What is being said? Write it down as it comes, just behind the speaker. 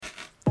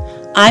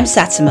I'm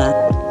Satima.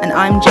 And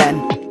I'm Jen.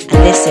 And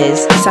this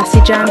is Sassy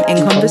Jam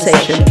in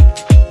Conversation.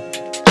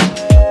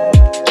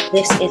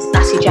 This is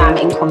Sassy Jam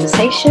in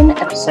Conversation,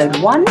 episode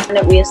 1. I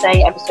know we are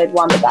saying episode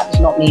 1, but that does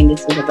not mean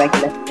this is a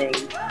regular thing.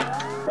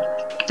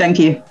 Thank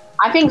you.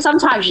 I think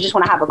sometimes you just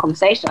want to have a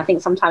conversation. I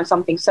think sometimes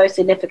something so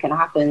significant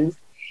happens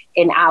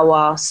in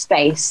our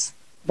space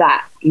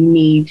that you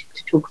need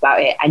to talk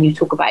about it, and you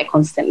talk about it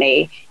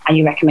constantly and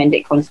you recommend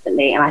it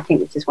constantly. And I think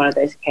this is one of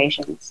those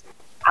occasions.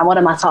 And what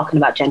am I talking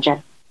about,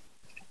 Jen?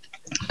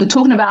 We're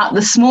talking about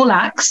the Small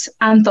Axe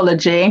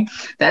anthology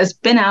that has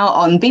been out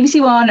on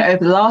BBC One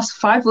over the last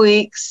 5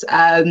 weeks,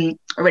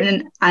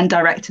 written and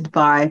directed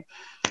by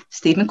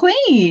Steve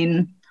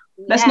McQueen.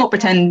 Let's not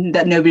pretend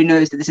that nobody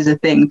knows that this is a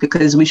thing,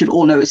 because we should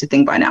all know it's a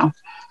thing by now.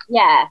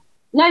 Yeah.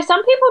 No,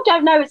 some people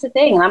don't know it's a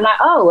thing. And I'm like,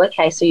 oh,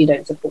 okay, so you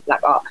don't support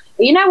black art.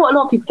 But you know what? A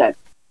lot of people don't.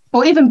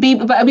 Or even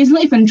but I mean, it's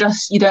not even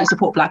just you don't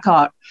support black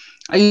art.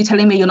 Are you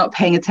telling me you're not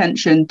paying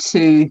attention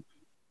to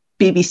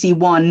BBC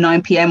One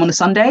 9 p.m. on a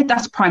Sunday?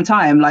 That's prime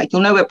time. Like,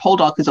 you'll know where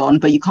Poldark is on,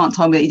 but you can't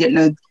tell me that you didn't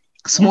know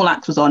Small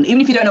Axe was on.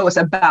 Even if you don't know what it's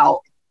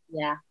about,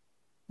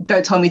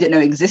 don't tell me you didn't know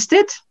it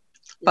existed.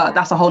 But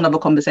that's a whole nother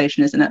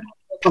conversation, isn't it?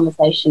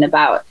 Conversation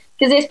about,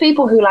 because there's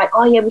people who like,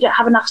 oh yeah, we don't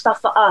have enough stuff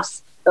for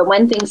us. But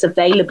when things are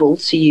available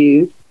to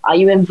you, are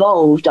you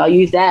involved? Are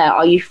you there?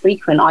 Are you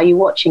frequent? Are you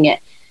watching it?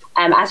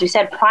 As we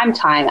said, prime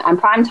time, and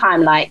prime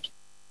time like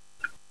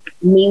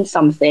means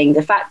something.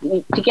 The fact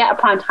to get a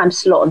prime time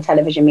slot on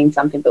television means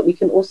something. But we've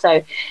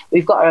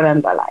got to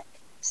remember, like,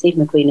 Steve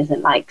McQueen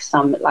isn't like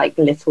some like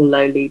little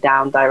lowly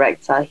down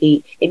director.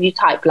 If you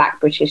type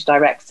Black British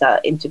director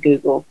into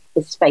Google,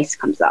 his face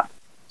comes up.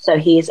 So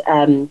he's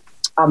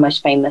our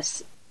most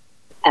famous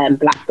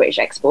Black British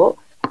export.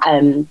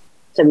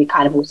 So we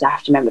kind of also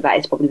have to remember that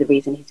it's probably the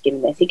reason he's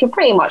given this. He can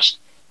pretty much,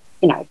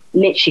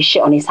 literally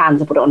shit on his hands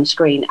and put it on the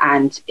screen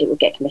and it will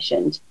get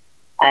commissioned.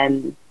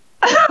 I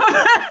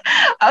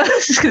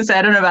was just going to say,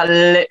 I don't know about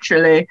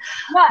literally,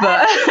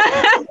 but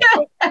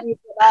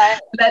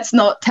let's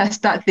not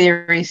test that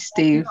theory,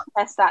 Steve.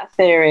 Test that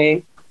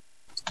theory.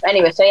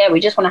 Anyway, so yeah,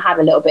 we just want to have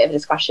a little bit of a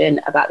discussion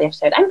about the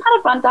episode and kind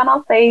of run down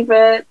our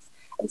favourites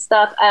and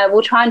stuff.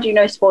 We'll try and do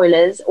no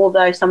spoilers,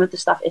 although some of the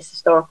stuff is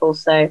historical,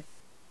 so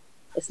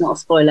it's not a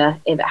spoiler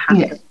if it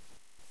happens.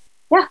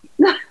 Yeah.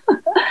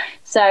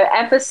 So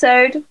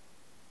episode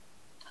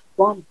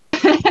 1.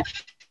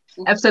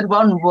 Episode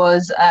 1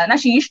 was, and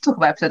actually you should talk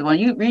about episode 1.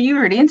 You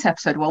were really into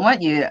episode 1,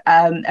 weren't you?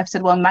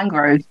 Episode 1,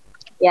 Mangrove.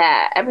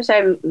 Yeah,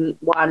 episode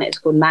 1, it's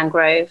called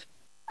Mangrove.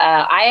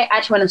 I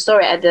actually went and saw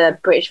it at the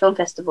British Film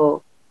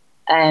Festival,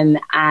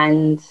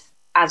 and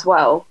as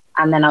well.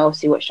 And then I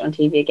obviously watched it on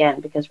TV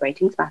again because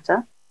ratings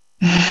matter.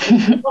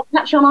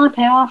 Catch you on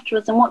iPlayer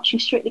afterwards and watching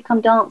Strictly Come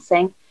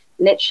Dancing.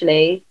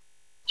 Literally,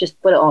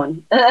 just put it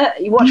on.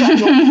 You watch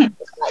it,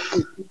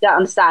 you don't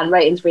understand.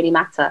 Ratings really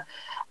matter.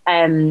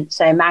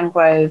 So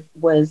Mangrove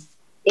was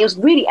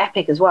really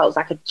epic as well. It was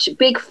like a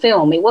big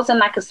film. It wasn't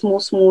like a small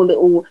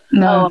little.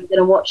 No. Oh, I'm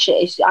gonna watch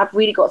it. I've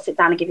really got to sit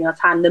down and give you my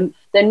time.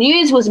 The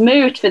news was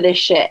moved for this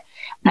shit.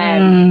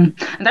 And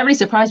that really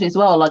surprised me as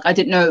well. Like, I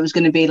didn't know it was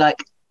going to be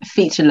like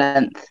feature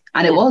length,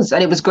 and it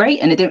was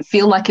great, and it didn't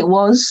feel like it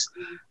was.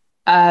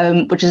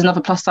 Which is another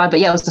plus side, but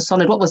yeah, it was a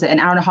solid, what was it, an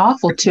hour and a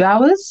half or 2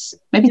 hours?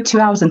 Maybe 2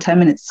 hours and 10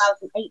 minutes.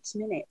 8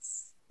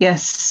 minutes.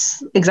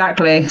 Yes,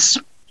 exactly.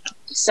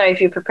 So if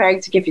you're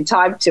preparing to give your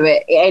time to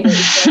it, it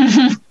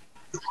ain't.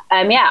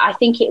 I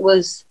think it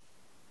was.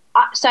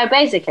 So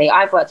basically,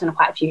 I've worked on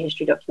quite a few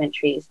history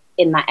documentaries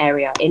in that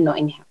area in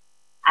Notting Hill,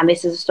 and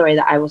this is a story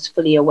that I was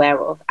fully aware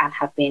of and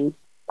have been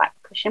like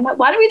pushing. Why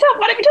don't we tell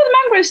the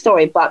Mangrove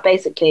story? But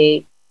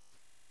basically,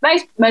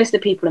 most of the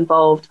people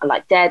involved are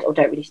like dead or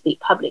don't really speak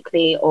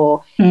publicly,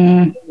 or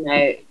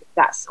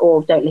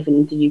or don't live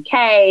in the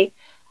UK.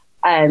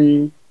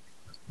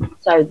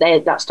 So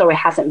that story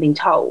hasn't been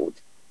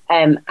told.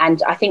 And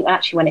I think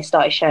actually when it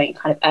started showing, it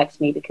kind of irks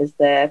me because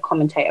the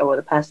commentator or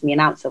the person, the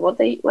announcer, what are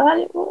they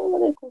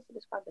called to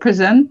describe it?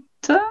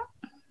 Presenter?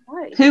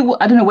 Right. Who?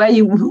 I don't know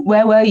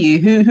where were you?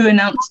 Who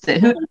announced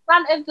it? Who in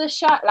front of the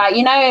show? Like,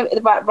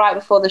 right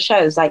before the show,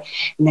 it's like,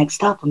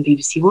 next up on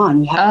BBC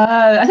One.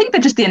 I think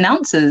they're just the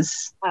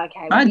announcers.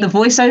 Okay. Right, the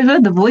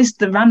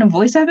random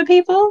voiceover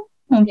people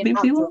on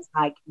BBC One.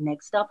 Like,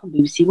 next up on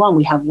BBC One,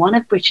 we have one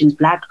of Britain's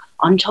Black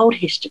untold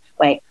history.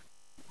 Wait,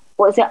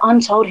 what is it?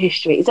 Untold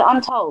history? Is it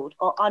untold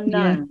or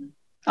unknown?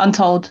 Yeah.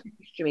 Untold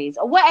histories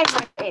or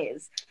whatever it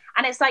is.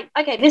 And it's like,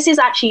 okay, this is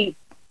actually.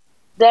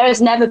 There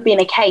has never been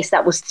a case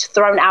that was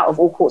thrown out of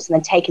all courts and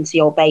then taken to the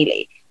Old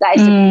Bailey. That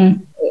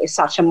is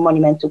such a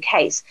monumental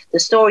case. The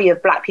story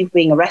of Black people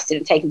being arrested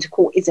and taken to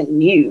court isn't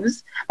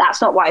news.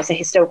 That's not why it's a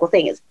historical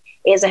thing. It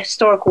is a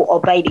historical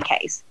Old Bailey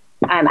case.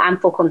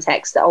 And for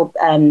context,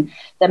 the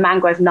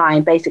Mangrove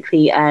 9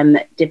 basically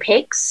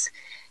depicts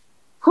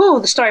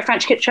the story of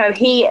French Kitcheau.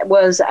 He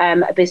was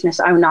a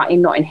business owner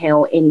in Notting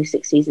Hill in the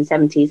 60s and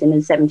 70s. And in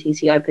the 70s,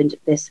 he opened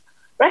this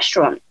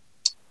restaurant.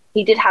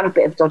 He did have a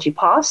bit of dodgy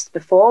past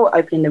before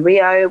opening the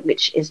Rio,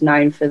 which is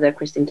known for the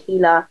Kristen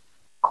Keeler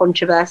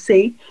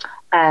controversy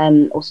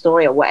or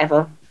story or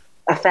whatever.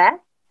 affair,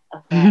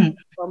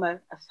 promo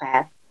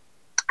affair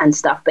and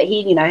stuff. But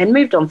he, had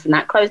moved on from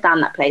that, closed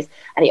down that place,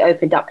 and he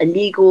opened up a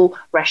legal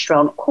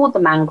restaurant called the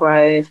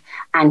Mangrove,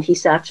 and he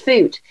served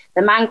food.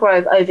 The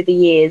Mangrove over the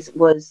years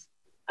was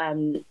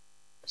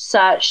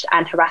searched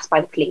and harassed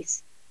by the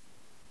police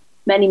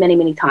many, many,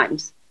 many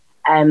times.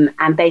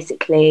 And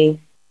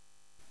basically,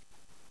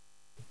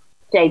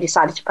 they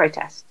decided to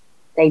protest.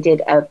 They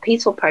did a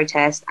peaceful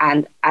protest,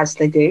 and as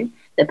they do,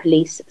 the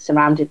police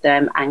surrounded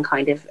them and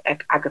kind of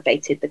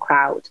aggravated the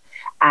crowd.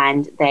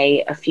 And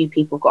a few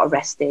people got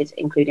arrested,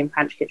 including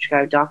Panch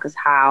Kitchko, Darcus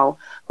Howe,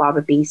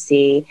 Barbara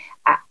Beasy,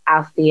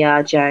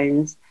 Althea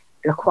Jones,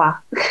 Lacroix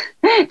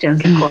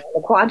Jones,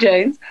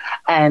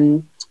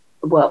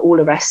 were all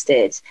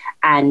arrested.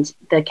 And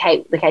the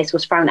case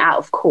was thrown out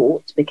of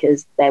court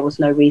because there was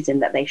no reason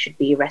that they should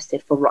be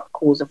arrested for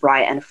cause of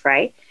riot and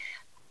affray.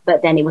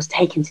 But then it was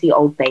taken to the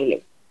Old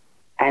Bailey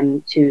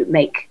to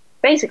make,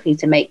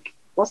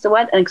 what's the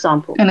word? An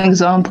example.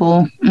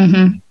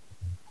 Mm-hmm.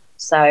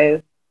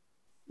 So...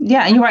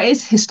 yeah, and you're right,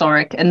 it's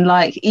historic. And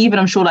even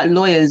I'm sure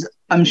lawyers,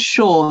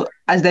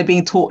 as they're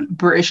being taught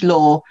British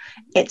law,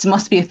 it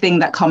must be a thing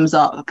that comes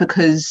up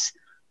because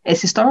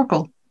it's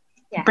historical.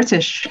 Yeah.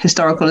 British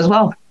historical as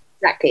well.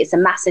 Exactly. It's a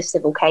massive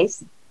civil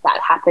case that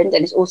happened,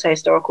 and it's also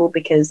historical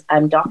because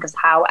Darcus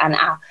Howe and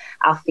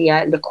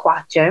Althea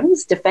Lacroix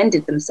Jones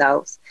defended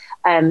themselves.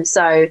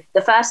 So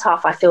the first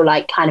half, I feel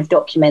like, kind of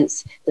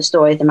documents the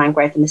story of the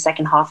Mangrove, and the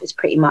second half is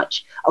pretty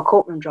much a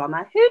courtroom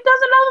drama. Who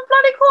doesn't love a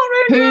bloody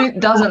courtroom drama? Who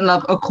doesn't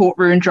love a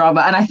courtroom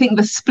drama? And I think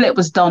the split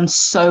was done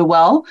so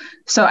well.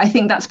 So I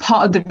think that's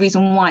part of the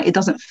reason why it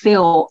doesn't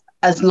feel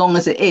as long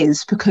as it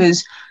is,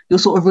 because you're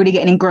sort of really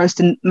getting engrossed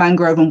in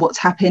Mangrove and what's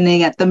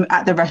happening at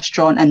the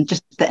restaurant, and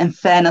just the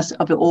unfairness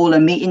of it all,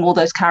 and meeting all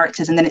those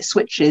characters, and then it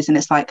switches and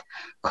it's like,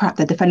 crap,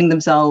 they're defending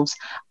themselves.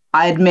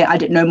 I admit I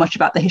didn't know much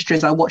about the history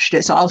as I watched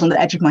it, so I was on the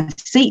edge of my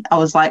seat. I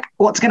was like,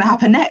 what's going to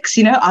happen next?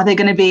 Are they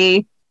going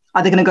to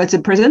go to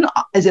prison?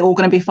 Is it all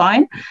going to be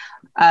fine?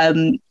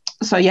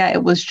 So yeah,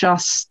 it was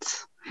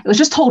just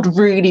told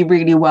really,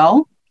 really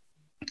well,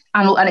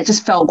 and it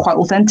just felt quite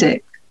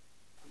authentic.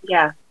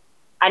 Yeah.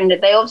 And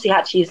they obviously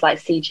had to use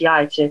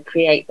CGI to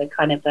create the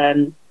kind of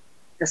the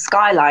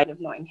skyline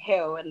of Notting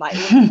Hill, and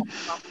and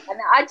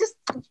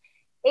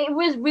it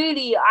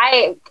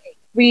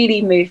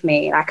really moved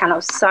me. And I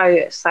was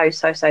so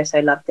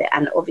loved it.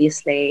 And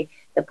obviously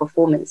the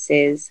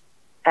performances,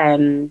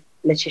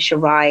 Letitia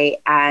Wright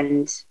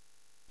and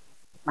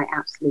my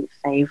absolute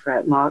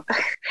favourite, Malachi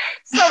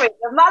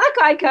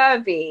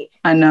Kirby.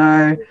 I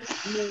know.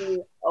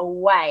 Me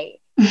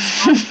away.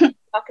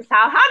 Darcus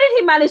Howe. How did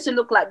he manage to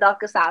look like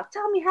Darcus Howe?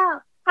 Tell me how.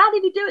 How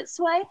did he do it,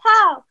 Sway?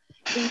 How?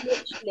 He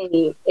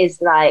literally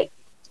is it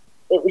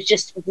was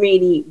just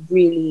really,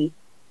 really,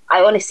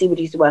 I honestly would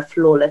use the word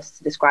flawless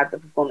to describe the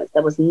performance.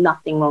 There was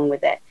nothing wrong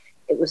with it.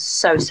 It was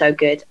so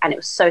good, and it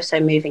was so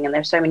moving, and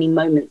there are so many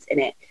moments in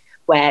it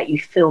where you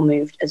feel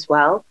moved as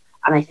well.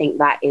 And I think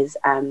that is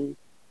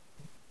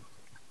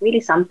really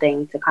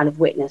something to kind of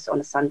witness on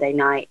a Sunday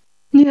night.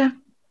 Yeah.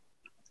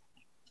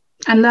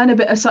 And learn a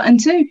bit of something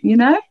too,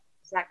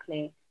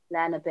 Exactly.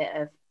 Learn a bit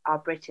of our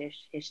British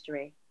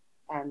history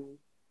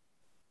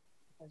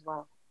as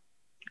well.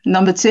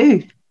 Number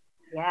 2.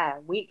 Yeah,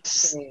 week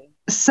 2.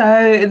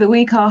 So the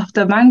week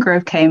after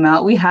Mangrove came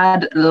out, we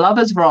had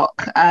Lovers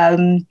Rock.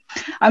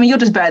 You're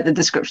just better at the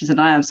descriptions than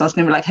I am, so I was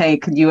going to be like, hey,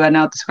 could you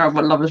now describe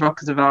what Lovers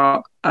Rock is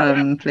about,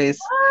 please?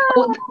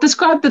 Well,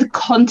 describe the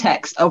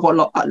context of what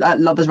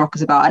Lovers Rock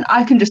is about, and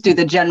I can just do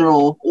the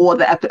general, what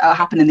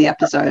happened in the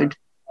episode.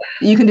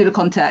 You can do the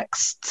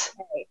context.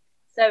 Okay.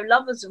 So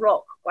Lovers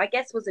Rock, I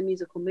guess, was a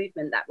musical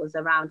movement that was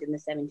around in the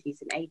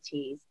 70s and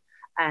 80s,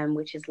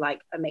 which is a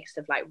mix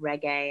of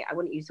reggae. I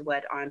wouldn't use the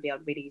word R&B,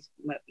 I'd really use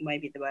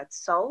maybe the word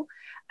soul.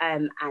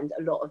 And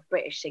a lot of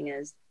Black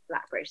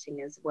British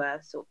singers were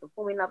sort of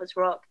performing Lovers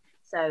Rock.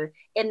 So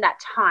in that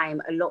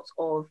time, a lot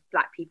of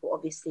Black people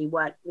obviously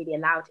weren't really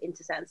allowed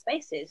into certain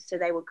spaces. So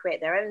they would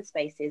create their own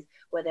spaces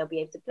where they'll be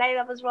able to play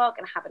Lovers Rock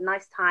and have a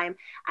nice time.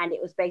 And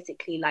it was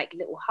basically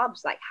little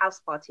hubs, house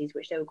parties,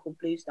 which they would call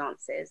blues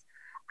dances.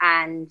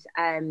 And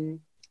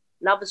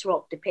Lovers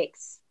Rock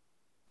depicts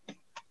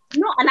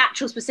not an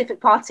actual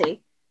specific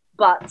party,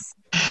 but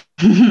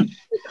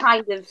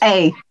kind of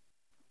a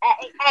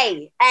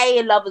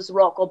Lovers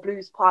Rock or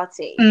blues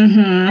party.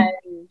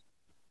 Mm-hmm.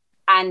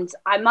 And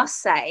I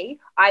must say,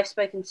 I've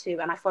spoken to,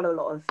 and I follow a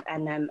lot of,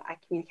 and I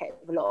communicate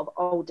with a lot of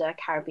older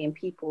Caribbean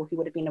people who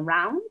would have been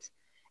around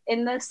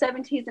in the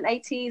 70s and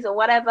 80s or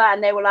whatever,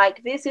 and they were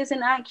like, this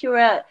isn't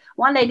accurate.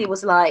 One lady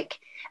was like,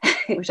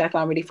 which I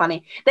found really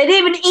funny, they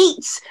didn't even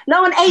eat.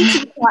 No one ate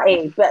at the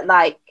party, but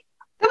there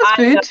was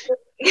food.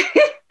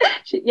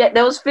 Yeah,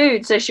 there was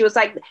food. So she was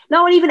like,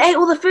 no one even ate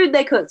all the food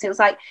they cooked. It was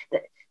like,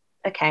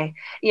 okay,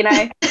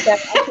 but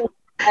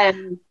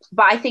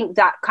I think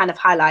that kind of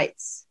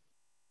highlights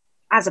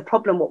as a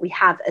problem what we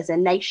have as a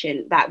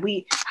nation, that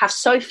we have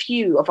so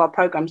few of our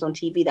programs on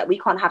TV that we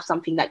can't have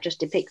something that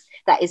just depicts,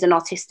 that is an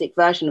artistic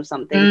version of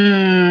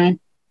something.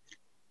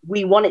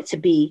 we want it to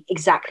be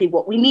exactly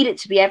what we need it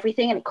to be,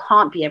 everything, and it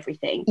can't be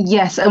everything.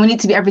 Yes, and we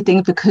need to be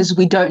everything because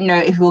we don't know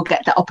if we'll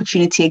get that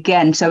opportunity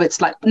again. So it's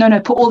like, no,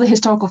 put all the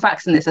historical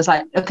facts in this. It's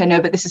like, okay,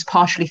 no, but this is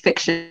partially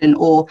fiction,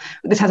 or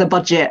this has a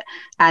budget,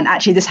 and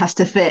actually this has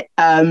to fit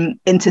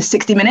into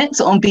 60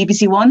 minutes on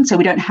BBC One. So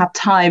we don't have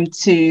time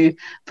to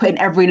put in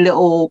every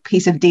little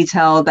piece of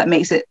detail that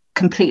makes it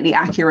completely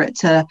accurate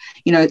to,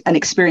 you know, an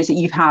experience that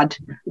you've had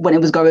when it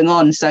was going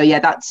on. So yeah,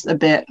 that's a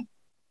bit,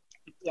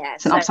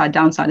 it's an upside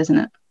downside, isn't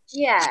it?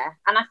 Yeah,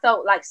 and I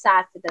felt like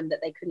sad for them that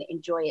they couldn't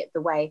enjoy it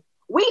the way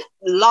we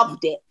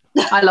loved it.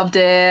 I loved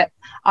it.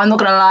 I'm not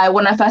gonna lie,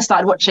 when I first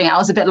started watching it, I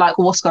was a bit like,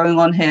 what's going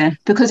on here?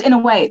 Because in a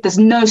way, there's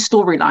no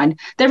storyline.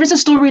 There is a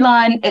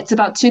storyline. It's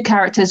about two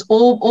characters,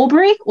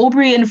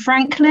 Aubrey and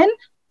Franklin.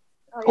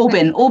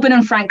 Aubin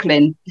and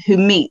Franklin, who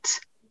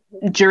meet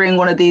during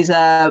one of these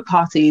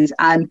parties,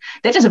 and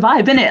they're just a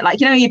vibe, innit? Like,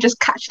 you know, you just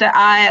catch their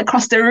eye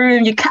across the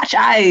room, you catch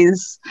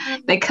eyes,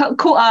 they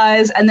caught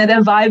eyes, and then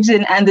they're vibes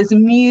in, and there's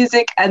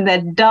music, and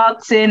they're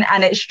dancing,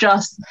 and it's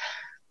just,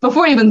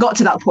 before I even got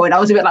to that point, I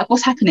was a bit like,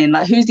 what's happening?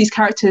 Like, who's these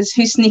characters?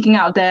 Who's sneaking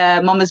out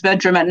their mama's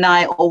bedroom at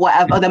night or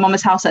whatever, or their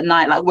mama's house at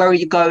night? Like, where are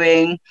you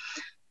going?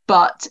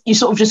 But you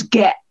sort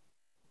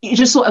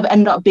of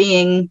end up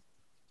being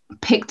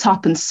picked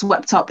up and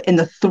swept up in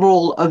the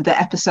thrall of the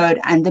episode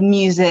and the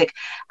music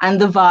and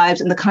the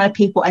vibes and the kind of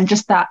people, and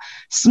just that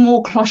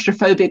small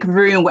claustrophobic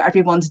room where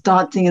everyone's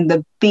dancing and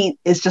the beat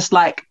is just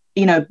like,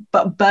 you know,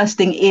 but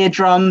bursting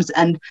eardrums,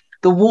 and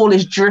the wall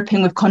is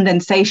dripping with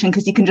condensation,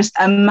 because you can just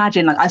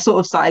imagine, like, I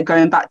sort of started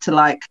going back to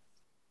like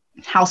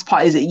house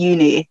parties at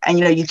uni, and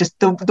you know, you just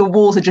the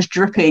walls are just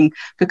dripping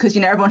because,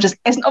 you know, everyone just,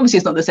 it's not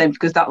the same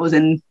because that was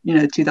in, you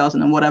know,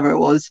 2000 and whatever it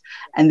was,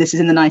 and this is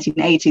in the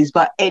 1980s,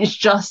 but it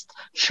just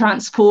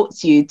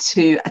transports you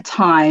to a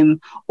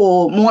time,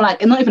 or more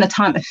like, not even a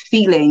time, a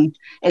feeling.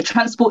 It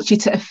transports you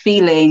to a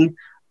feeling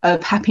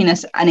of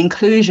happiness and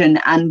inclusion,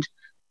 and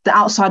the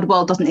outside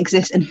world doesn't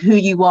exist, and who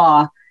you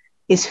are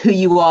is who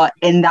you are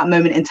in that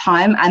moment in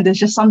time. And there's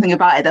just something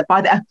about it that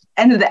by the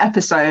end of the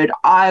episode,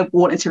 I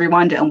wanted to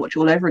rewind it and watch it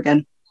all over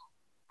again.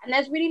 And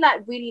there's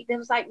there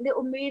was like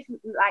little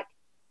movement, like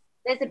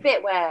there's a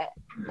bit where,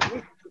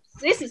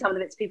 this is some of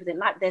the bits people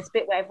didn't like, there's a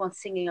bit where everyone's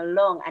singing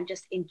along and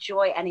just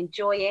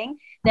enjoying.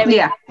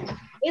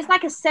 It's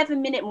like a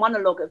 7-minute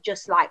monologue of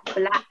just like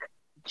black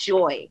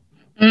joy.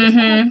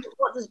 Mm-hmm.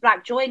 What does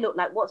black joy look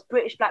like? What's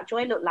British black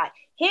joy look like?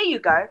 Here you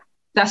go.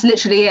 That's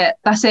literally it.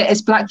 That's it.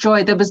 It's black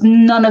joy. There was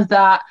none of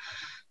that,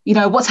 you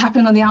know, what's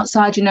happening on the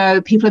outside, you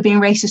know, people are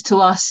being racist to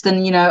us,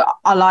 and, you know,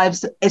 our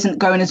lives isn't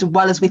going as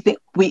well as we think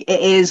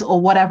it is,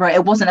 or whatever.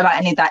 It wasn't about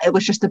any of that. It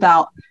was just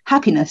about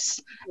happiness.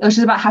 It was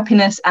just about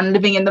happiness and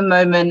living in the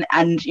moment.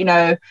 And, you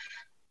know,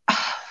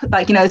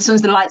 like, you know, as soon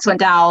as the lights went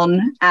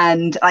down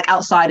and like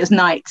outside is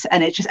night,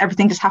 and it's just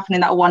everything just happened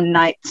in that one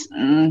night.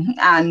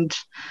 And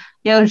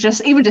yeah, it was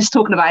just, even just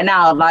talking about it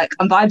now, like,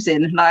 I'm vibes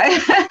in, like,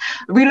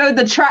 reload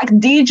the track,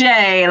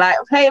 DJ, like,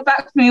 play it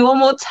back for me one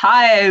more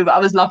time. I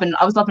was loving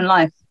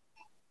life.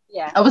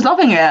 Yeah, I was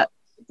loving it.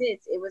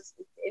 It was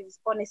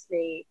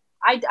honestly,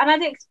 I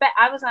didn't expect,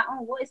 I was like,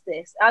 oh, what is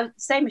this?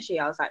 Same as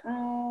you, I was like,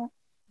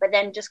 but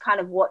then just kind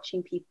of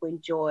watching people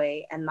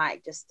enjoy, and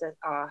like, just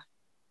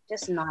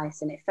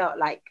nice. And it felt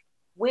like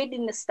weirdly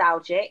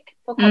nostalgic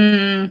for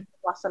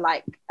us,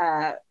 like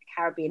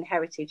Caribbean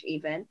heritage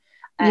even.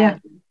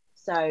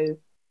 So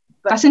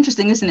that's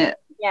interesting, isn't it?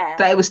 Yeah,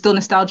 that it was still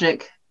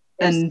nostalgic,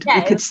 and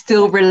we could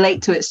still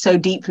relate to it so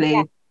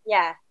deeply.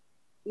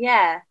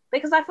 Yeah,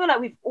 because I feel like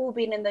we've all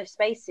been in those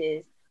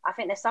spaces. I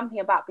think there's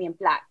something about being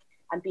black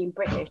and being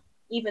British,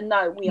 even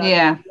though we are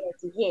year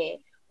to year,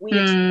 we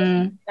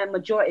experience a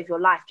majority of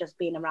your life just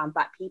being around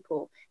black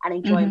people and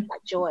enjoying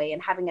black joy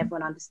and having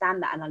everyone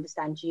understand that and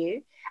understand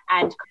you.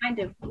 And kind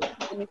of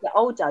when you get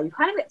older, you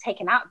kind of get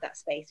taken out of that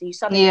space, and you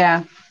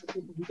suddenly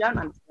people who don't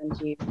understand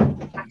you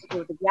have to deal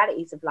with the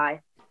realities of life.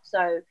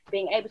 So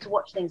being able to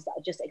watch things that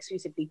are just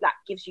exclusively black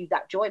gives you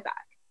that joy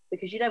back,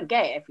 because you don't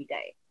get it every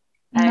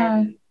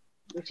day.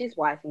 Which is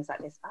why things like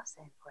this are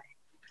so important.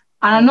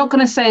 And I'm not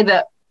going to say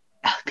that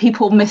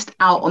people missed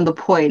out on the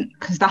point,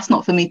 because that's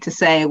not for me to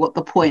say what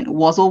the point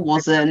was or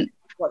wasn't.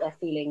 What their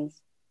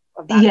feelings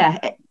of that.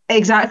 Yeah,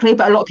 exactly.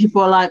 But a lot of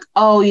people are like,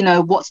 oh, you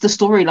know, what's the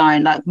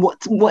storyline? Like,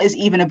 what is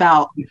even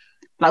about?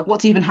 Like,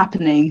 what's even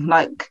happening?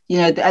 Like, you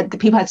know, the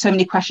people had so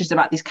many questions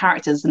about these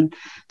characters. And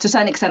to a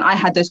certain extent, I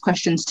had those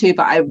questions too,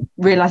 but I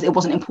realized it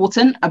wasn't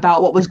important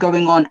about what was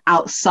going on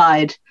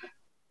outside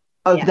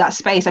of that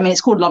space. I mean,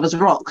 it's called Lovers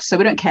Rock, so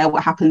we don't care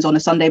what happens on a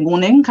Sunday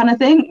morning kind of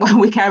thing.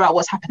 We care about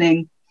what's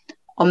happening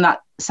on that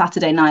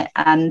Saturday night,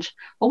 and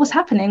what was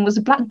happening was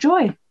black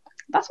joy.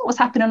 That's what was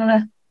happening on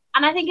a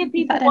and I think if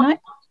people watch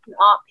an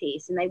art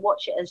piece and they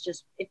watch it as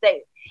just,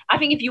 I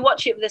think if you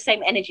watch it with the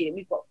same energy that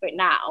we've got for it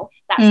now,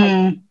 that's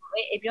like,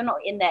 if you're not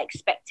in there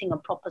expecting a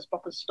proper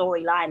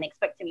storyline,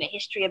 expecting the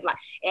history of, like,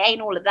 it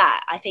ain't all of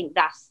that, I think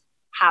that's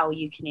how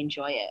you can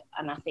enjoy it.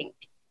 And I think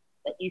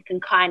that you can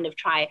kind of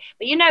try it.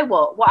 But you know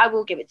what I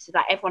will give it to,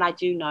 that everyone I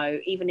do know,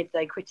 even if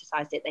they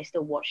criticized it, they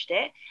still watched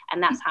it,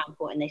 and that's how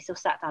important. They still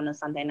sat down on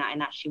Sunday night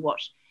and actually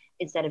watched,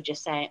 instead of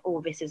just saying,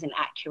 oh, this isn't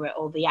accurate,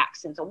 or the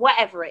accents, or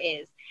whatever it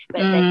is, but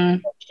they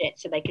watched it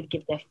so they could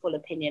give their full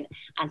opinion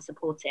and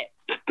support it.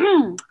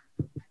 And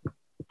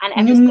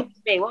episode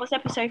 3, what was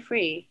episode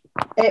 3?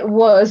 It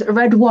was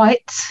red,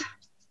 white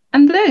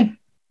and blue.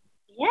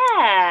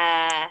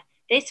 Yeah,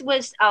 this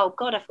was, oh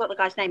god, I forgot the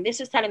guy's name. This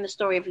was telling the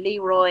story of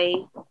Leroy,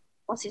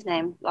 what's his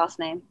name, last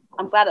name?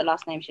 I'm bad at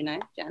last names, you know,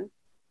 Jen.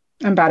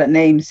 I'm bad at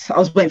names. I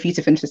was waiting for you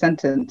to finish the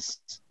sentence.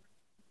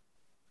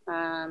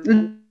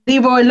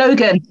 Leroy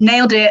Logan,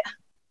 nailed it.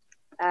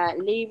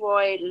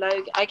 Leroy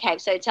Logan. Okay,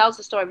 so it tells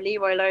the story of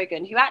Leroy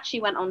Logan, who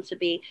actually went on to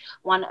be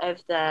one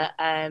of the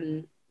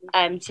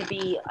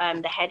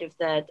the head of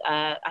the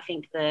I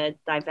think the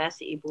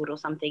diversity board or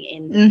something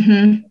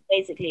in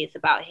basically it's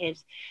about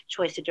his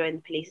choice to join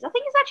the police. I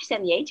think it's actually set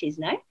in the 80s,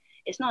 no?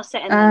 It's not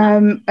set in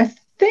the I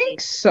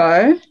think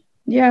so.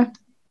 Yeah.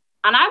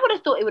 And I would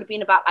have thought it would have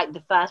been about like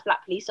the first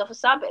black police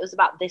officer, but it was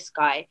about this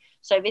guy.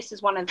 So this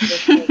is one of the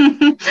things.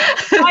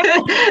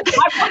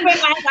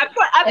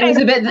 It was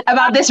a bit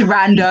about this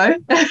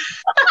rando.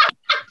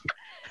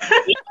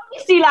 You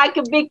see like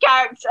a big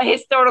character,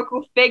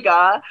 historical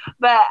figure,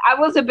 but I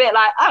was a bit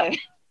like, oh.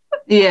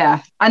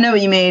 Yeah, I know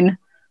what you mean.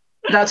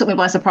 That took me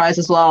by surprise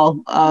as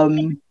well. I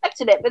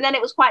expected it, but then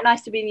it was quite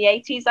nice to be in the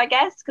 80s, I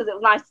guess, because it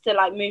was nice to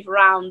like move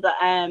around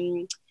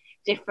the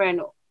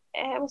different,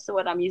 what's the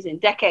word I'm using?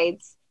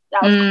 Decades.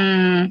 That was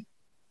cool.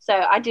 So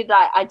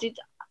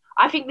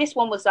I think this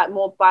one was like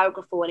more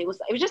biographical, and it was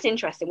just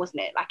interesting,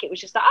 wasn't it? Like it was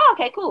just like, oh,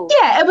 okay, cool.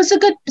 Yeah, it was a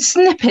good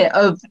snippet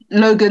of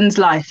Logan's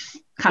life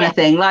kind of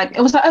thing. Like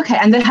it was like, okay,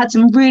 and they had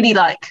some really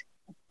like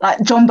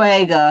John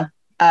Boyega.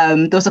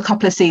 There was a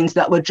couple of scenes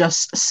that were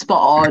just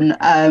spot on.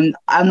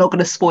 I'm not going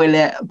to spoil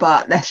it,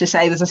 but let's just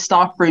say there's a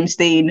staff room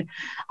scene,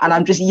 and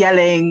I'm just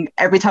yelling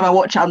every time I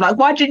watch it. I'm like,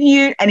 why didn't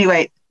you?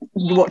 Anyway,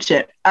 you watch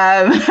it.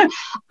 And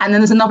then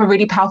there's another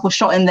really powerful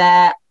shot in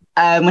there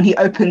when he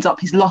opens up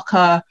his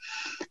locker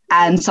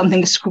and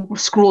something is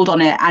scrawled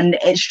on it, and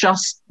it's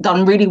just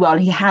done really well.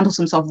 He handles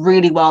himself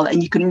really well,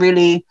 and you can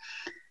really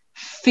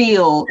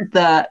feel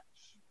the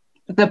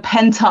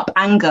pent-up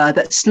anger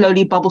that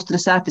slowly bubbles to the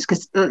surface,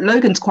 because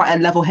Logan's quite a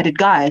level-headed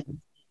guy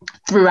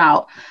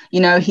throughout.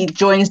 You know, he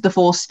joins the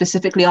force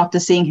specifically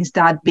after seeing his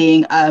dad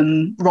being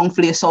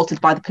wrongfully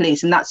assaulted by the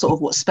police, and that's sort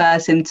of what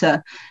spurs him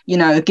to, you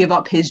know, give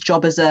up his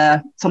job as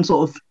some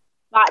sort of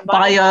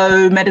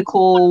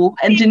biomedical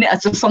engineer,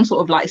 as some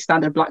sort of like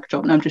standard black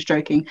job. No, I'm just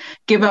joking.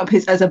 Give up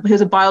he was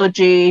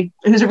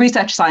a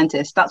research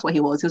scientist. That's what he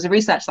was. He was a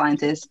research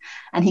scientist,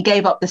 and he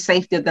gave up the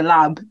safety of the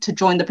lab to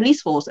join the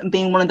police force, and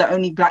being one of the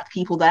only black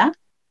people there.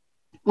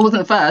 It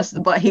wasn't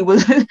first, but he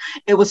was.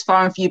 It was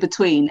far and few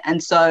between,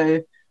 and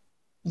so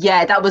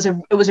yeah, it was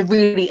a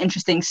really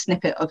interesting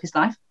snippet of his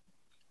life.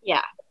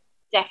 Yeah,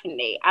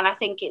 definitely. And I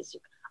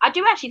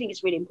do actually think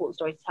it's a really important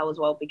story to tell as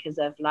well, because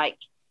of like,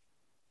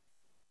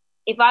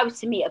 if I was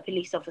to meet a black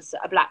police officer,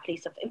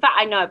 in fact,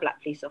 I know a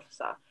black police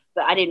officer,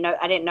 but I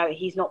didn't know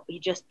he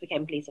just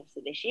became a police officer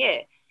this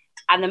year.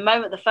 And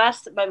the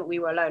first moment we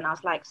were alone, I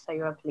was like, so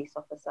you're a police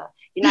officer?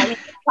 You know, I mean,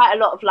 there's quite a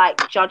lot of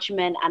like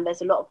judgment, and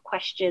there's a lot of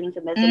questions,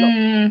 and there's a lot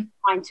of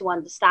trying to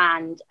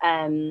understand.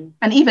 And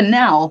even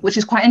now, which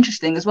is quite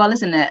interesting as well,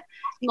 isn't it?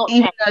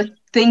 Even though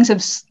things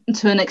have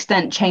to an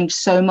extent changed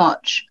so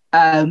much,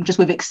 just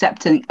with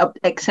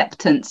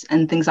acceptance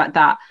and things like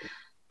that,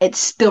 it's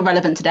still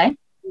relevant today.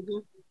 Mm-hmm.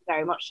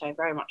 Very much so.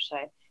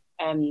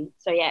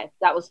 So yeah,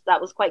 that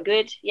was quite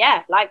good.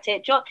 Yeah, liked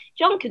it.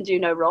 John can do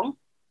no wrong.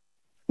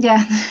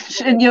 Yeah,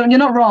 you're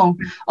not wrong.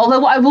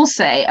 Although what I will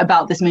say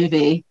about this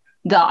movie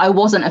that I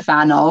wasn't a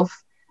fan of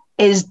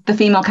is the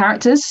female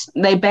characters.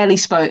 They barely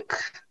spoke.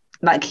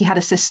 Like, he had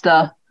a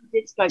sister.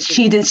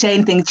 She didn't say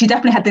anything. She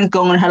definitely had things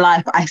going on in her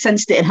life. I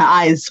sensed it in her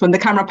eyes. When the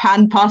camera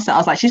panned past her, I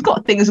was like, she's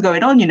got things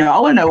going on, you know. I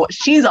want to know what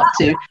she's up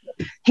to.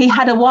 He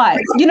had a wife,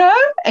 you know?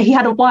 He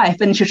had a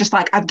wife, and she was just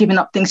like, I've given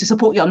up things to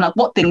support you. I'm like,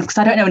 what things? Because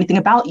I don't know anything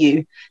about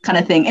you, kind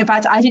of thing. In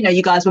fact, I didn't know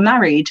you guys were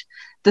married.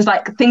 There's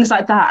like things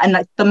like that. And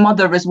like the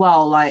mother as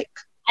well, like,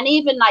 and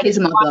even like his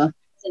mother.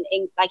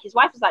 His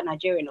wife was like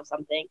Nigerian or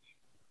something.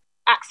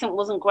 Accent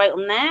wasn't great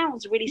on there. I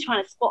was really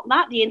trying to spot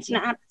that. The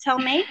internet had to tell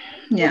me.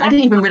 Yeah, I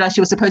didn't even realize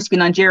she was supposed to be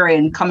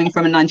Nigerian, coming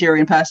from a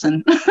Nigerian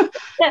person.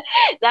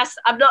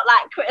 I'm not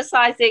like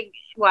criticizing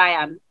who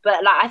I am,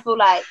 but like I feel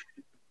like,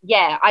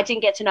 yeah, I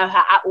didn't get to know her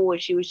at all.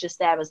 She was just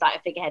there as like a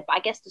figurehead. But I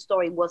guess the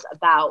story was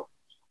about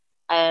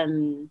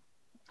him.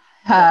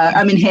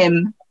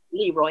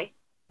 Leroy.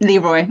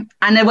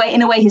 And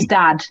in a way his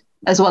dad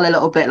as well, a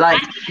little bit. Like,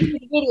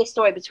 really a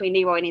story between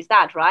Leroy and his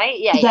dad, right?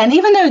 Yeah. And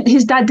even though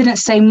his dad didn't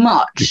say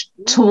much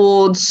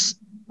towards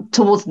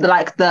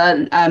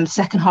the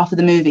second half of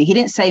the movie, he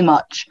didn't say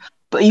much,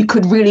 but you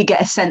could really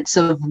get a sense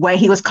of where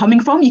he was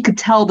coming from. You could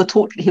tell the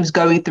torture that he was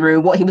going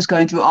through, what he was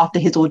going through after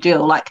his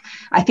ordeal. Like,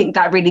 I think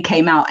that really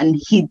came out, and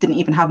he didn't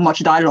even have much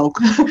dialogue.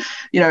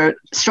 You know,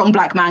 strong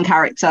black man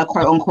character,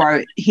 quote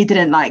unquote. He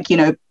didn't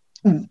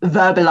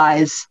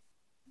verbalize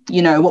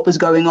you know, what was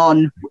going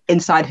on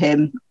inside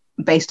him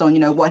based on, you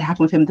know, what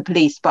happened with him with the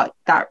police. But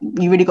that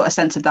you really got a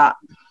sense of that,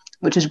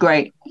 which is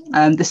great.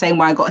 The same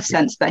way I got a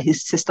sense that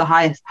his sister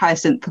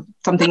Hyacinth,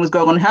 something was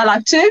going on in her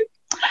life too.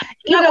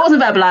 Even though it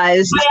wasn't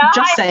verbalized,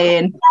 just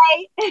saying.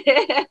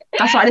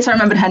 That's why at least I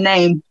remembered her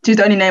name. She's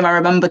the only name I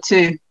remember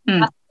too.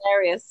 That's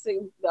hilarious.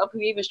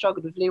 We even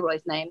struggled with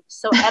Leroy's name.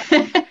 So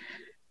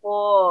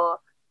or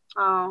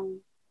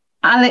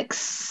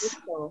Alex.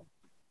 Whittle.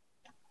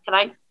 Can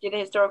I do the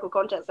historical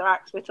context of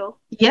Alex Whittle?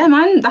 Yeah,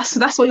 man, that's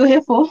what you're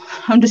here for.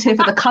 I'm just here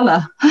for the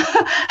colour.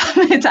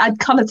 I'm here to add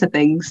colour to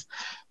things.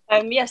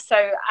 Yes,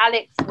 so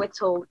Alex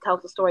Whittle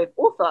tells the story of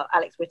author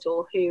Alex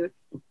Whittle, who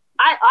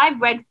I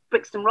read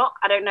Brixton Rock.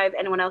 I don't know if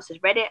anyone else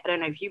has read it. I don't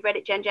know if you've read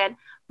it, Jen,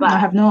 but I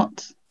have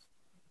not.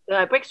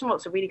 Brixton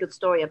Rock's a really good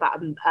story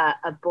about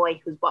a boy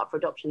who's brought up for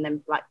adoption,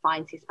 then like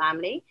finds his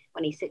family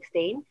when he's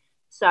 16.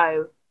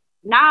 So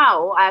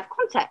now I have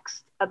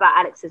context about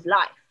Alex's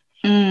life,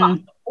 but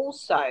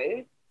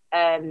also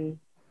in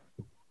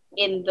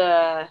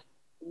the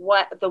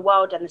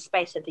world and the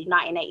space of the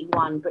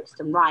 1981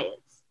 Brixton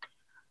riots.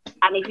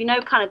 And if you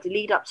know kind of the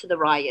lead up to the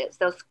riots,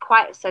 there was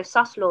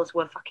sus laws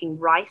were fucking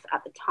rife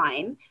at the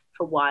time,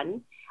 for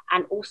one.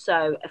 And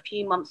also a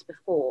few months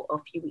before, or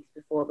a few weeks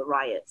before the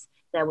riots,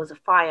 there was a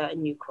fire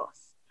in New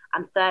Cross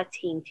and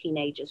 13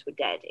 teenagers were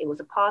dead. It was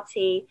a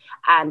party,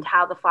 and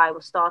how the fire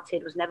was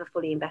started was never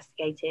fully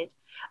investigated.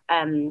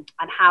 And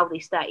how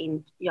these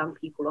 13 young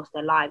people lost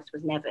their lives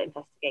was never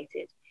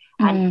investigated.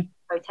 And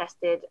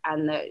protested,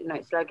 and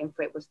the slogan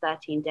for it was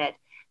 13 dead,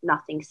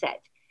 nothing said.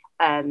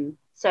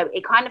 So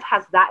it kind of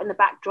has that in the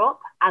backdrop,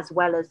 as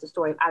well as the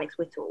story of Alex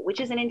Whittle, which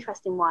is an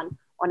interesting one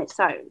on its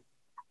own.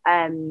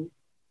 And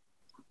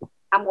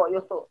what are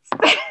your thoughts?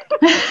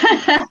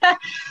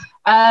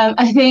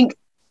 I think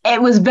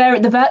it was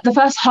the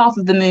first half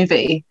of the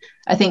movie,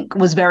 I think,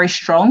 was very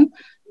strong.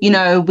 You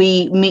know,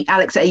 we meet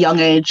Alex at a young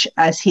age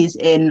as he's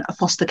in a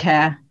foster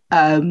care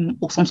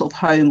or some sort of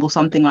home or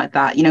something like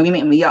that. You know, we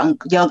meet him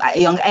at a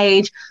young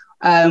age.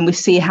 We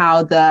see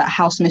how the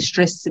house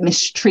mistress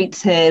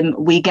mistreats him.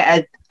 We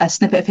get a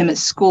snippet of him at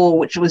school,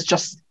 which was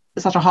just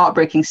such a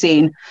heartbreaking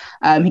scene.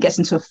 He gets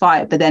into a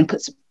fight, but then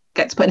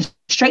gets put in a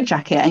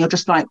straitjacket, and you're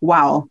just like,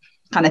 wow,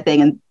 kind of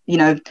thing. And, you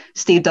know,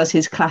 Steve does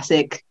his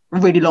classic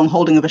really long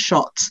holding of a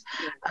shot.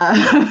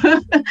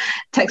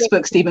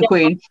 Textbook Steve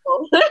McQueen.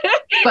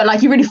 But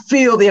like, you really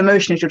feel the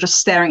emotion as you're just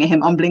staring at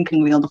him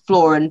unblinkingly on the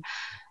floor. And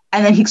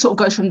then he sort of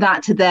goes from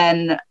that to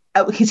then,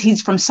 because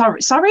he's from Surrey?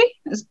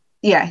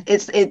 Yeah,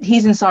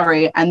 he's in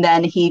Surrey, and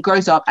then he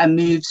grows up and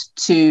moves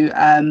to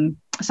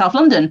South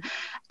London,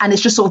 and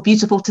it's just sort of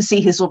beautiful to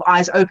see his sort of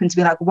eyes open to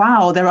be like,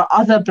 wow, there are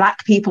other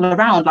Black people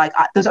around. Like,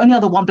 there's only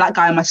other one Black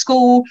guy in my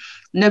school,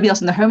 nobody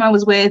else in the home I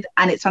was with,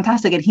 and it's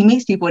fantastic. And he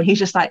meets people, and he's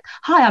just like,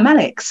 hi, I'm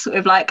Alex,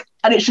 with like,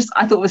 and it's just,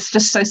 I thought it was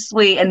just so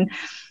sweet. And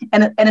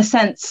in a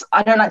sense,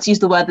 I don't like to use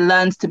the word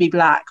learns to be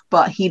Black,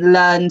 but he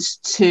learns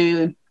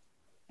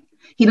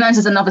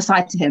there's another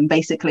side to him,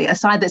 basically, a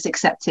side that's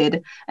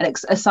accepted, and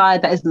a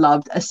side that is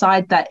loved, a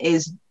side that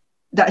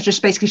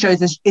just basically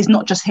shows is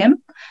not just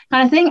him,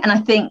 kind of thing. And I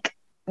think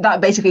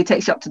that basically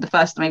takes you up to the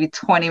first maybe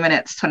 20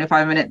 minutes,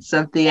 25 minutes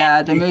of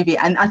the movie.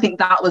 And I think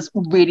that was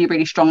really,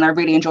 really strong, and I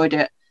really enjoyed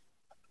it.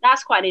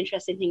 That's quite an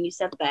interesting thing you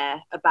said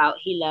there about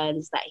he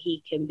learns that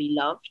he can be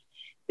loved,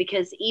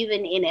 because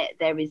even in it,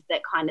 there is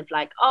that kind of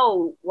like,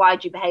 oh,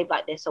 why'd you behave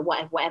like this or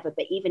whatever.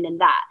 But even in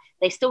that,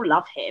 they still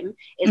love him.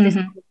 It's this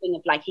thing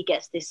of like, he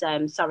gets this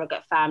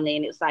surrogate family,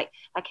 and it's like,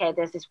 okay,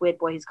 there's this weird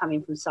boy who's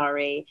coming from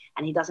Surrey,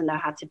 and he doesn't know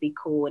how to be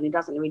cool, and he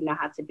doesn't really know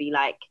how to be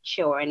like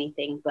chill or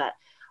anything, but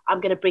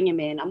I'm going to bring him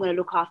in. I'm going to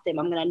look after him.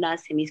 I'm going to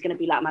nurse him. He's going to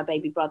be like my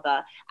baby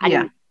brother.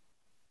 And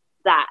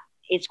that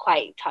is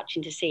quite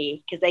touching to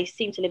see, because they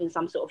seem to live in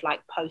some sort of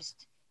like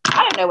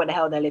I don't know what the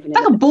hell they're living in.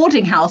 It's like a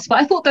boarding house, but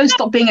I thought those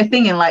stopped being a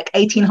thing in like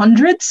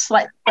 1800s,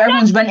 like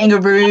everyone's renting a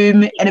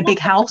room in a big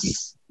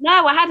house.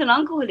 No, I had an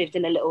uncle who lived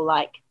in a little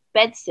like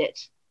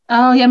bedsit.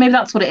 Oh yeah, maybe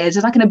that's what it is.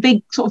 It's like in a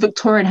big sort of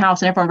Victorian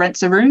house, and everyone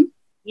rents a room.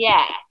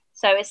 Yeah,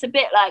 so it's a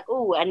bit like,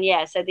 oh, and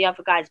yeah, so the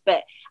other guys,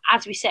 but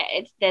as we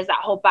said, there's that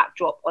whole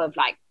backdrop of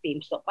like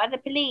being stopped by the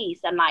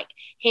police, and like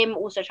him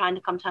also trying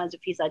to come to terms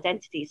with his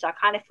identity. So I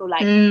kind of feel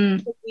like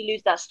if we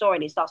lose that story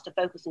and he starts to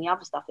focus on the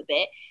other stuff a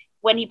bit,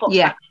 when he pops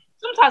back,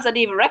 sometimes I don't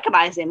even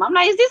recognize him. I'm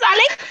like, is this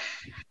Alex?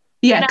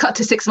 Yeah, you know? Cut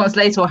to 6 months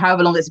later or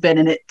however long it's been,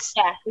 and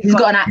he's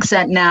got an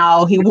accent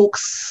now. He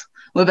walks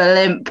with a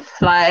limp,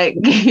 like,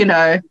 you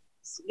know.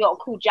 He's got a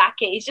cool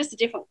jacket. He's just a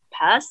different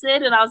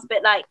person. And I was a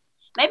bit like,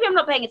 maybe I'm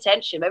not paying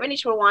attention. Maybe I need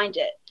to rewind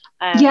it.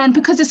 Yeah, and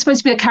because it's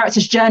supposed to be a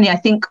character's journey, I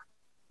think,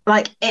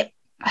 like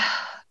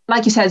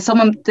you said,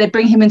 they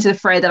bring him into the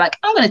fray. They're like,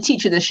 I'm going to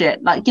teach you this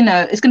shit. Like, you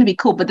know, it's going to be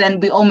cool. But then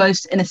we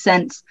almost, in a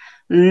sense,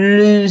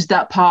 lose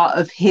that part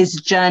of his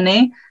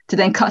journey to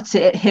then cut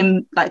to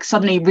him like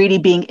suddenly really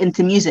being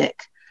into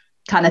music,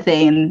 kind of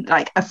thing.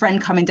 Like a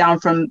friend coming down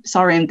from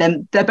Surrey, and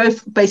then they're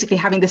both basically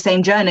having the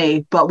same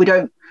journey, but we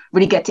don't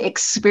really get to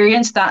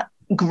experience that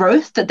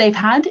growth that they've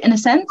had in a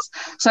sense.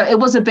 So it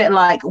was a bit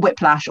like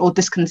whiplash, or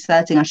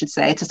disconcerting, I should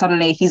say, to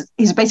suddenly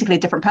he's basically a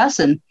different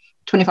person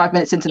 25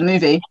 minutes into the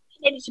movie.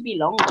 It needed to be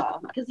longer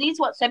because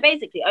so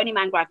basically only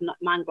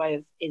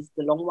Mangrove is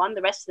the long one.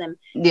 The rest of them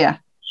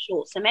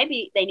short. So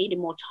maybe they needed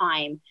more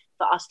time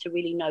for us to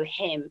really know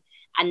him,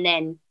 and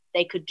then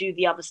they could do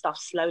the other stuff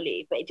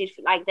slowly. But it did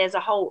feel like there's a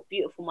whole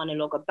beautiful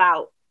monologue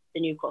about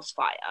the new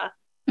Crossfire.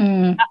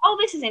 Oh,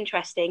 this is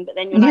interesting, but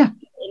then you're like,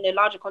 in the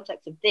larger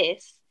context of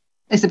this,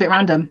 it's a bit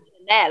random.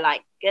 There,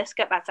 like, let's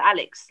get back to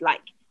Alex,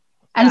 like,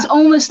 and it's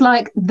almost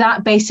like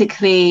that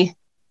basically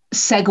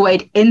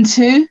segued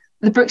into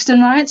the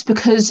Brixton riots,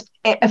 because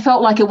it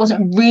felt like it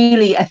wasn't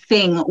really a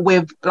thing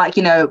with, like,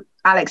 you know,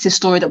 Alex's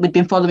story that we'd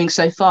been following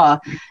so far.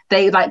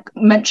 They like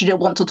mentioned it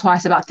once or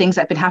twice about things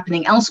that had been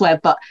happening elsewhere,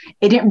 but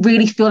it didn't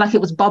really feel like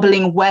it was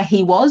bubbling where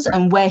he was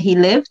and where he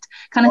lived,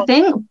 kind of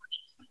thing.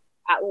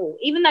 At all,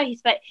 even though he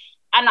spent,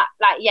 and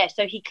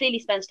so he clearly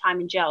spends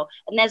time in jail,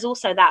 and there's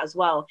also that as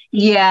well.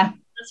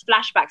 There's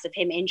flashbacks of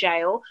him in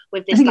jail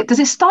with this. Does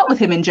it start with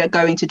him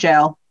going to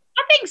jail?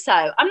 I think so.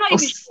 I'm not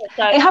even sure.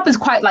 So it happens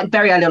quite like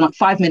very early on, like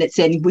 5 minutes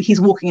in.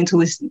 He's walking into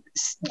his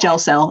jail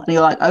cell, and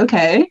you're like,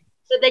 okay.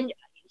 So then,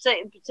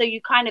 so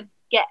you kind of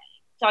get.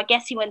 So I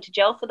guess he went to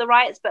jail for the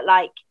riots, but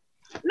like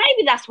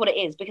maybe that's what it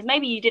is, because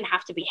maybe you didn't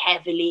have to be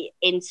heavily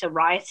into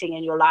rioting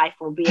in your life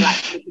or be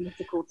like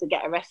political to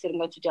get arrested and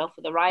go to jail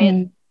for the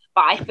riots.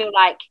 But I feel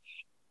like,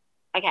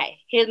 okay,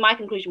 here's my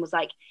conclusion was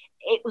like,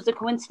 it was a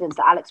coincidence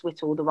that Alex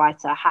Whittle, the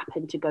writer,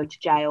 happened to go to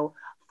jail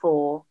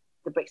for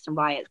the Brixton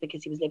riots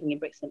because he was living in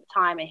Brixton at the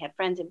time and he had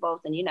friends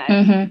involved, and, you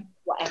know,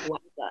 whatever.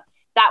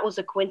 That was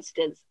a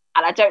coincidence.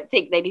 And I don't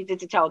think they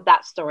needed to tell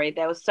that story.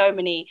 There were so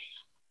many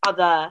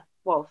other,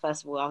 well,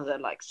 first of all, other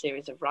like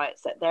series of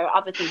riots, that there are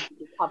other things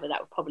to cover that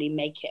would probably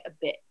make it a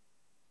bit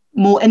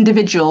more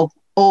individual,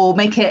 or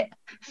make it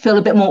feel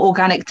a bit more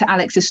organic to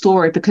Alex's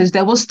story, because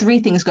there was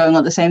 3 things going on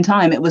at the same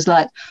time. It was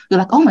like, you're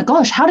like, oh my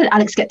gosh, how did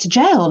Alex get to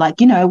jail?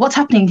 Like, you know, what's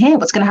happening here?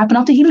 What's going to happen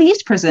after he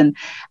leaves prison?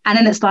 And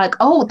then it's like,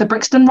 oh, the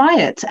Brixton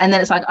riots. And then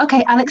it's like,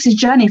 okay, Alex's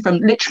journey from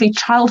literally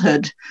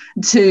childhood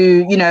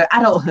to, you know,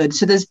 adulthood.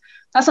 So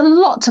that's a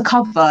lot to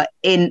cover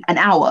in an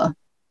hour,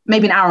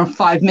 maybe an hour and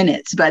 5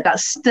 minutes, but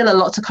that's still a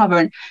lot to cover.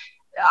 And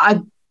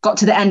I got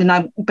to the end and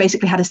I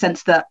basically had a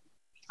sense that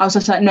I was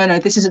just like, no,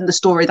 this isn't the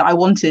story that I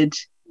wanted.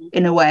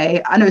 In a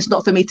way, I know it's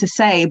not for me to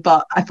say,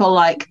 but I feel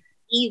like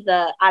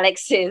either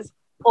Alex's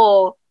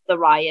or the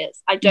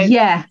riots. I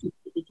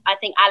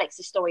think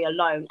Alex's story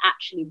alone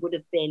actually would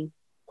have been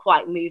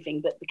quite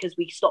moving, but because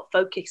we stopped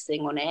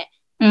focusing on it,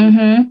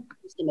 him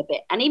a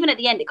bit. And even at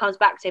the end, it comes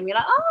back to him. You're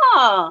like,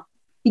 oh.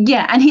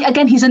 Yeah, and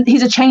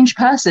he's a changed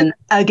person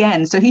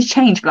again. So he's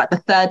changed for like the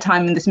 3rd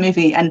time in this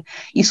movie, and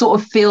you sort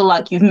of feel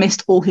like you've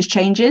missed all his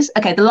changes.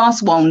 Okay, the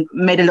last one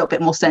made a little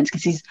bit more sense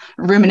because he's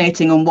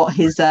ruminating on what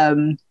his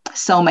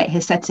cellmate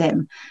has said to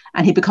him,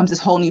 and he becomes this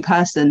whole new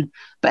person.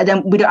 But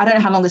then I don't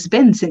know how long it's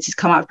been since he's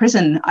come out of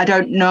prison. I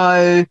don't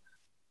know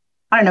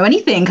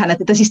anything. Kind of,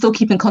 does he still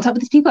keep in contact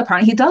with these people?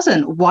 Apparently he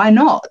doesn't. Why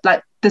not?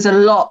 Like, I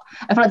feel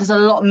like there's a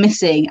lot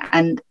missing,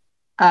 and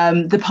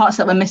the parts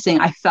that were missing,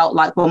 I felt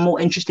like were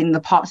more interesting than the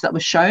parts that were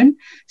shown,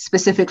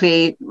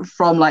 specifically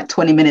from like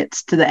 20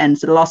 minutes to the end,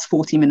 so the last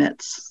 40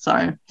 minutes.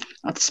 So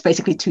that's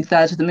basically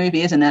 2/3 of the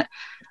movie, isn't it?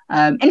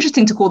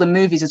 Interesting to call them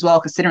movies as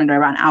well, considering they're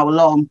around an hour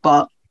long,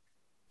 but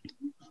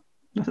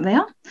they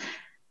are.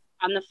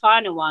 And the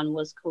final one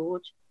was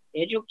called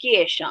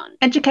Education.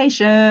 And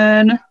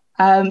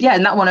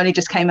that one only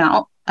just came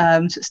out.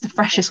 So it's the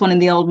freshest one in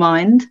the old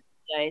mind.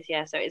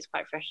 Yeah, so it's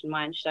quite fresh in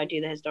mind. Should I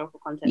do the historical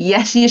content?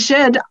 Yes, you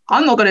should.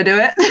 I'm not going to do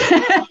it.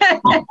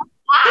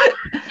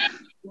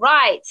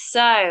 Right,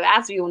 so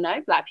as we all know,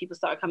 Black people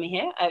started coming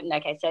here.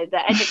 So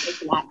the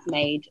Education Act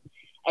made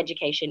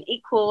education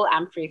equal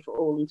and free for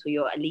all until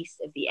you're at least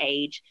of the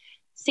age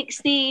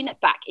 16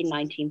 back in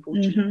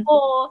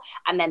 1944,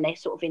 and then they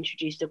sort of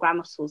introduced the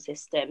grammar school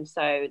system.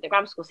 So the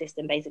grammar school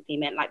system basically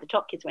meant like the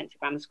top kids went to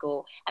grammar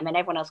school, and then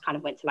everyone else kind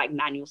of went to like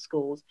manual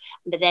schools.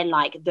 But then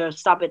like the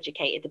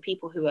sub-educated, the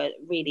people who are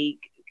really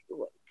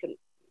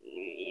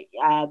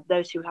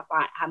those who have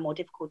had more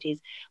difficulties,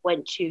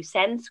 went to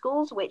SEND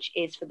schools, which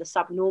is for the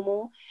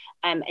subnormal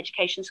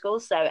education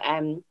schools. So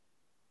and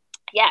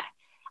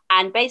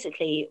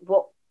basically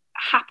what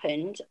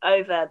happened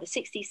over the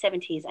 60s,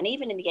 70s, and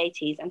even in the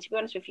 80s, and to be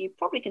honest with you,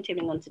 probably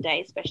continuing on today,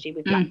 especially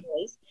with Black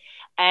boys,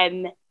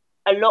 a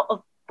lot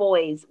of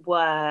boys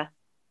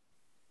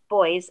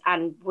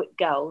and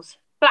girls,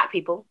 Black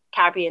people,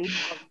 Caribbean,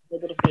 they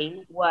would have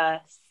been,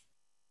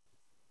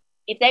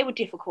 if they were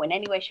difficult in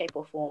any way, shape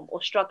or form,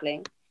 or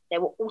struggling, they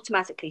were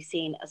automatically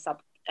seen as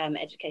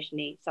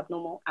educationally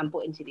subnormal and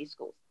put into these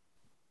schools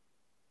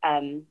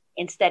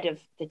instead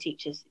of the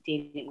teachers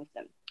dealing with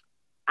them.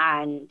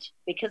 And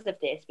because of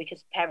this,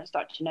 because parents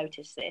started to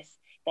notice this,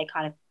 they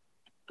kind of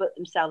put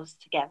themselves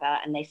together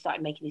and they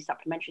started making these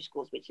supplementary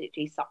schools, which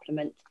literally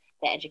supplement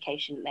their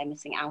education that they're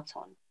missing out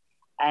on.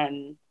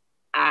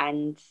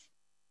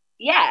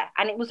 yeah,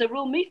 and it was a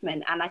real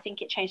movement, and I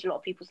think it changed a lot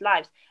of people's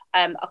lives.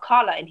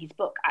 Akala in his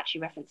book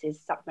actually references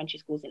supplementary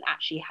schools in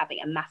actually having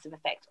a massive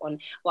effect on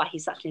why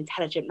he's such an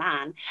intelligent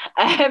man.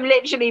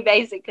 Literally,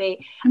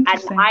 basically. And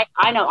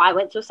I know I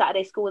went to a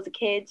Saturday school as a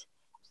kid.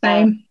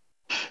 Same.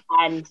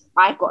 And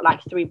I've got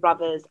like 3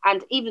 brothers,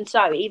 and even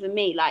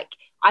me, like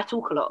I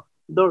talk a lot.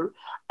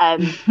 I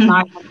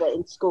remember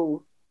in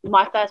school,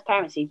 my first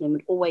parents' evening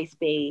would always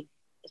be,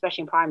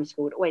 especially in primary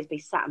school, would always be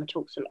sat and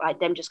talks, like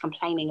them just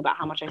complaining about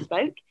how much I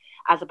spoke,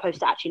 as opposed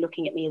to actually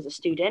looking at me as a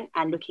student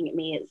and looking at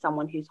me as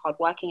someone who's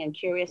hardworking and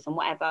curious and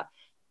whatever.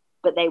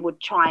 But they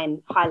would try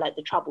and highlight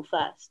the trouble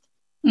first.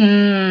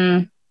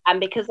 And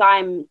because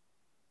I'm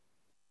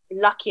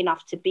lucky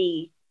enough to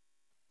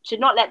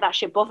not let that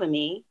shit bother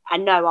me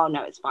and know, oh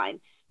no, it's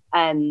fine.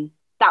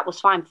 That was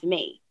fine for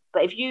me.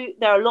 But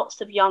there are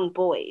lots of young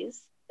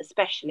boys,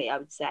 especially, I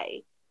would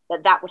say,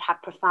 that would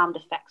have profound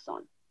effects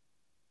on.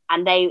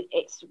 And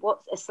it's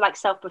like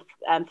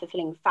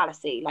self-fulfilling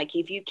fallacy. Like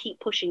if you keep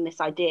pushing this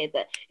idea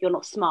that you're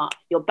not smart,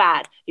 you're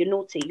bad, you're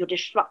naughty, you're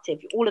disruptive,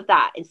 all of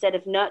that, instead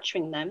of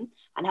nurturing them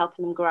and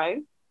helping them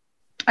grow.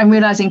 I'm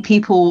realizing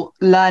people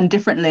learn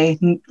differently.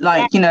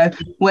 Like,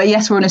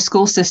 we're in a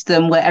school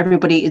system where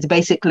everybody is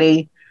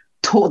basically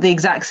taught the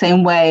exact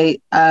same way.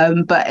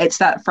 But it's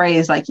that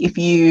phrase, like if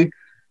you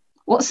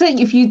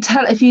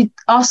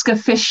ask a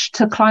fish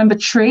to climb a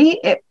tree,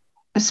 it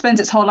spends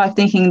its whole life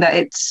thinking that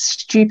it's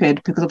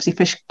stupid, because obviously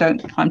fish don't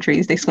climb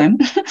trees, they swim.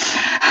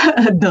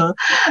 So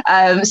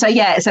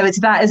it's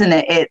that, isn't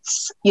it?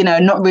 It's,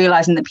 not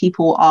realizing that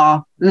people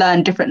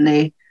learn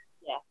differently.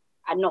 Yeah,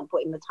 and not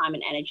putting the time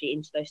and energy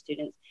into those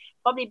students,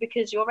 probably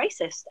because you're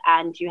racist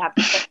and you have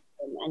respect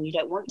for them and you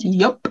don't want to.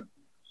 Yep.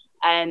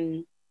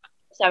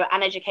 So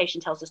An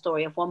Education tells the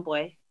story of one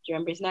boy. Do you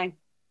remember his name?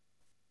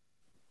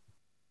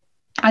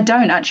 I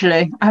don't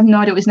actually. I have no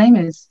idea what his name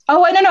is.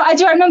 Oh, no, I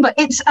do remember.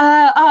 It's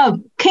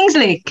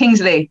Kingsley.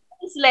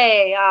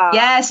 Oh.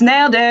 Yes,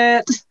 nailed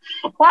it.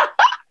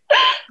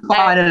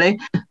 Finally.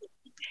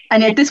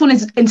 And this one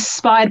is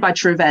inspired by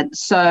true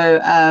events. So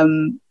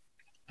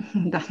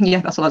that's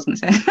what I was going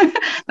to say.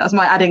 That's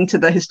my adding to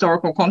the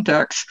historical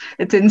context.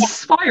 It's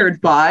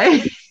inspired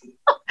by,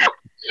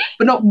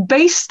 but not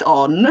based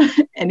on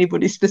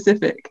anybody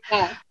specific.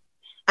 Yeah.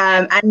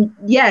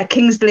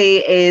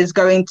 Kingsley is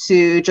going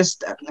to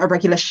just a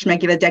regular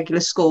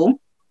degular school.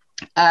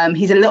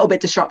 He's a little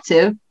bit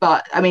disruptive,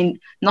 but I mean,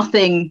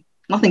 nothing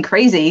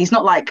crazy. He's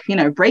not like,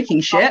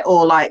 breaking shit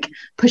or like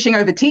pushing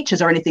over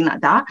teachers or anything like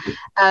that.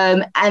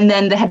 And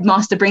then the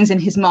headmaster brings in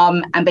his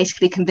mum and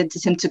basically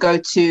convinces him to go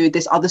to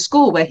this other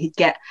school where he'd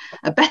get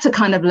a better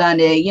kind of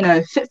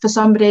learning, fit for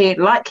somebody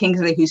like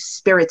Kingsley who's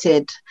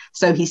spirited,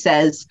 so he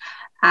says.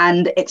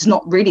 And it's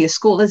not really a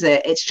school, is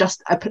it? It's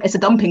just it's a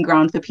dumping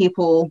ground for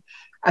people,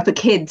 for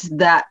kids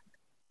that,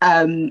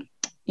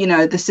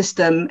 the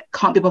system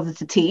can't be bothered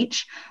to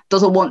teach,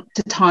 doesn't want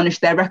to tarnish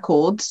their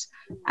records.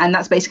 And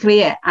that's basically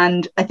it.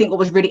 And I think what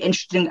was really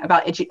interesting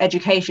about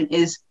education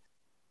is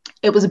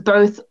it was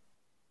both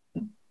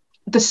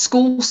the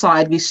school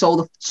side we saw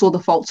the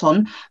faults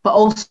on, but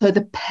also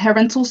the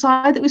parental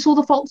side that we saw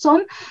the faults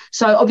on.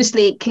 So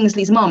obviously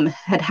Kingsley's mum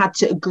had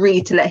to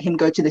agree to let him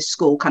go to this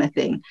school kind of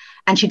thing,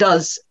 and she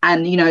does.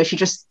 And she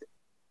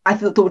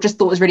thought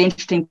it was really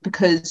interesting,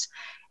 because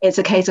it's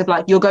a case of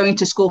like, you're going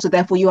to school, so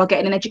therefore you are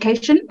getting an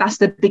education. That's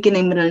the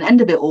beginning, middle, and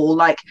end of it all.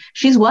 Like,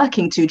 she's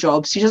working 2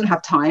 jobs. She doesn't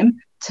have time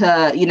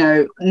to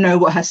know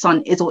what her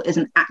son is or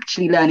isn't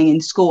actually learning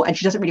in school, and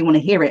she doesn't really want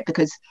to hear it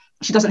because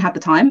she doesn't have the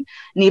time.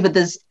 Neither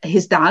does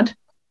his dad,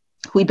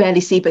 who we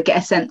barely see, but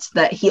get a sense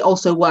that he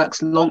also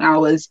works long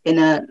hours in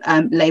a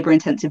labor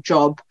intensive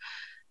job,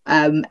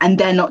 and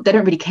they don't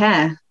really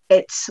care.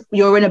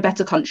 You're in a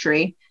better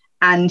country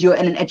and you're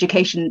in an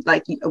education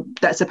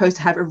that's supposed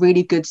to have a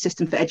really good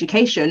system for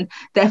education,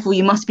 therefore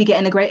you must be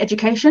getting a great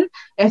education.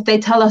 If they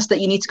tell us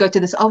that you need to go to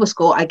this other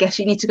school, I guess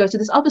you need to go to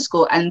this other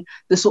school. And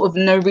there's sort of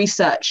no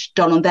research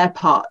done on their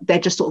part. They're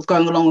just sort of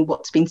going along with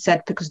what's being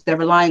said because they're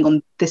relying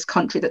on this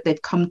country that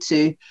they've come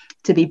to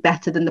be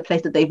better than the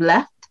place that they've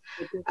left.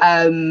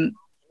 Isn't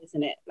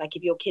it? Like,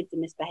 if your kids are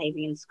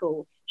misbehaving in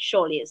school,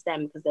 surely it's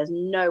them, because there's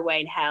no way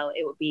in hell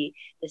it would be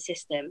the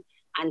system.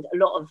 And a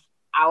lot of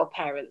our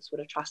parents would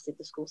have trusted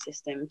the school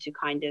system to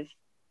kind of,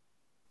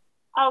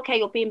 oh, okay,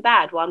 you're being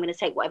bad, well, I'm going to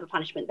take whatever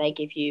punishment they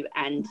give you.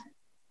 And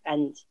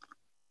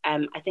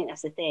I think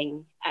that's the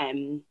thing.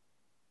 And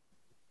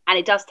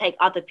it does take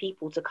other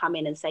people to come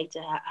in and say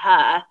to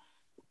her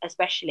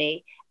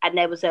especially, and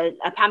there was a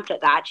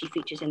pamphlet that actually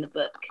features in the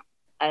book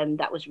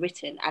that was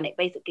written, and it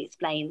basically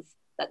explains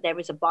that there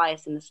is a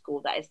bias in the school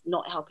that is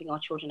not helping our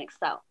children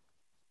excel.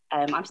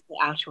 I'm saying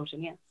our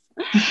children, yes.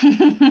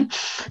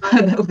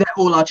 They're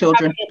all our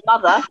children.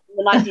 Mother in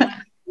the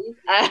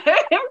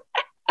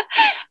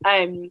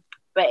 1990s.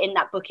 But in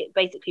that book, it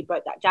basically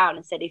broke that down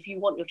and said, if you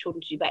want your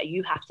children to do better,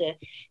 you have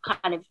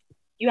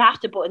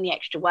to put in the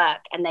extra work.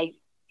 And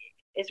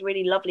it's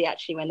really lovely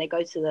actually when they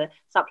go to the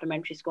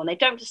supplementary school, and they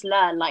don't just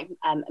learn like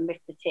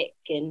arithmetic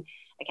and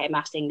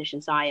maths, English,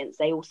 and science.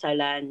 They also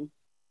learn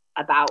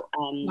about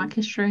Black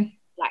history.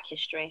 Black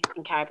history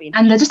and Caribbean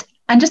and they're just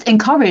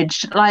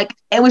encouraged. Like,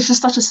 it was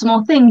just such a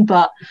small thing,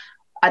 but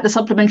at the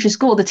supplementary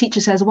school, the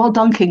teacher says, "Well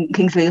done,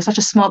 Kingsley, you're such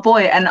a smart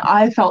boy," and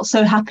I felt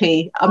so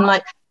happy. I'm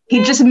like,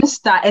 he just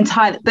missed that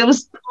entirely. There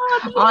was,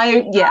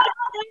 my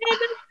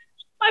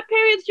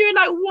period's during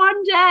like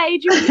one day.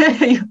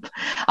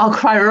 I'll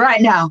cry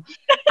right now.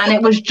 And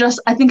it was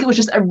just, I think it was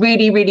just a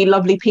really, really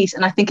lovely piece,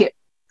 and I think it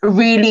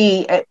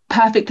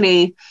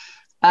perfectly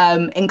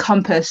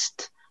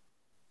encompassed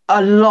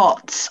a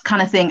lot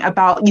kind of thing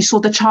about, you saw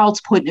the child's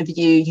point of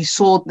view, you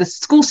saw the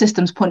school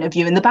system's point of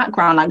view in the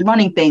background, like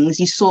running things,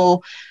 you saw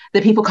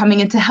the people coming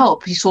in to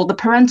help, you saw the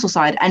parental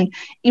side, and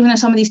even though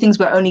some of these things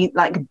were only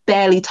like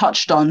barely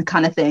touched on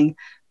kind of thing,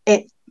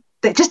 it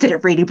just did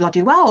it really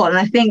bloody well. And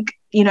I think,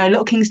 you know,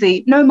 little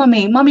Kingsley, "No,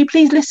 mummy,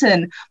 please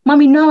listen,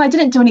 mummy, no, I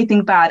didn't do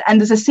anything bad."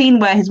 And there's a scene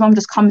where his mum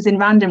just comes in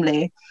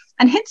randomly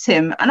and hits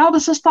him, and I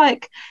was just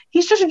like,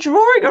 he's just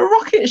drawing a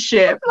rocket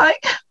ship,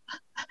 like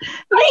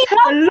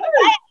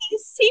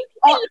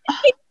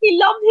he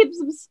loved him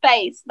some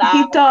space now.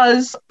 He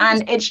does,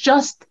 and it's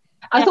just,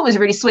 I thought it was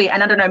really sweet.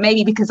 And I don't know,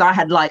 maybe because I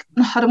had, like,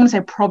 I don't want to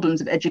say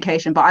problems with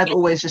education, but I've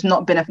always just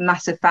not been a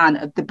massive fan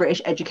of the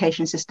British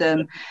education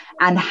system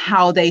and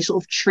how they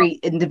sort of treat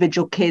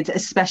individual kids,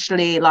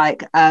 especially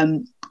like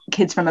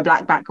kids from a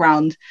Black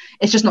background.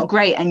 It's just not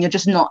great, and you're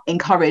just not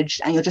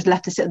encouraged, and you're just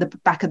left to sit at the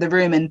back of the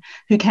room. And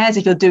who cares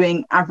if you're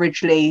doing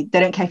averagely?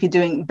 They don't care if you're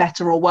doing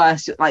better or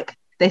worse. Like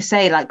they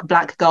say, like,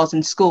 Black girls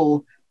in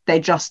school, they're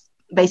just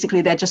what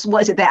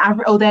is it, they're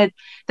average, or they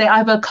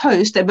either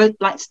coast, they're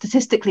like,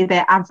 statistically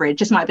they're average.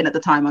 Just might have been at the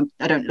time,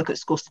 I don't look at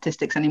school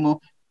statistics anymore.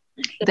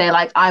 They're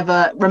like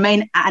either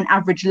remain at an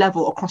average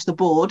level across the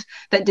board,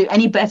 don't do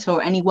any better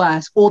or any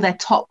worse, or they're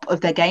top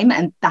of their game,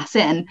 and that's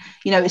it. And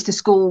you know, it's the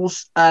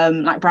schools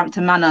like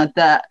Brampton Manor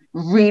that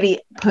really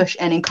push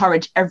and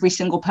encourage every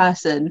single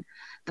person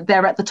that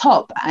they're at the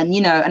top. And you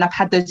know, and I've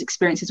had those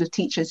experiences with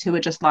teachers who are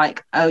just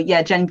like, "Oh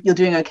yeah, Jen, you're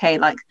doing okay."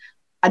 Like,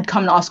 I'd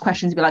come and ask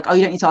questions and be like, "Oh,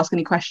 you don't need to ask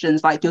any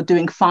questions, like, you're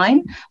doing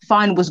fine."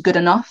 Fine was good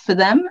enough for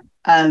them.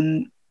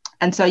 And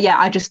so yeah,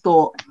 I just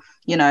thought,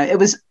 you know,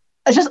 it's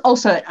just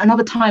also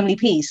another timely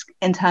piece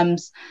in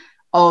terms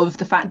of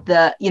the fact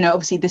that, you know,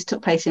 obviously this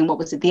took place in, what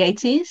was it, the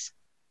 80s?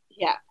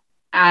 Yeah.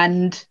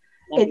 And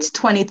it's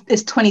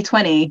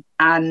 2020,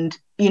 and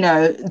you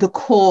know, the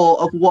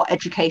core of what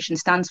education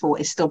stands for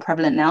is still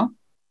prevalent now.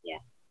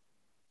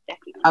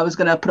 Definitely. I was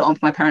gonna put it on for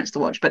my parents to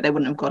watch, but they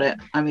wouldn't have got it.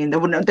 I mean, they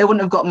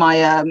wouldn't have got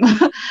my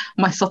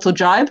my subtle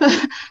jibe,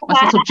 my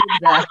subtle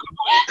jibe there.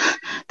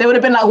 They would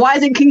have been like, "Why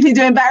isn't Kingsley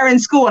doing better in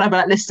school?" And I'd be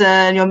like,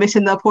 "Listen, you're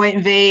missing the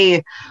point,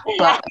 V."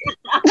 But,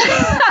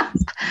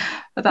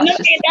 but that's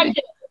you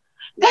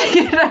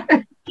know?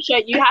 So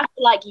you have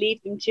to like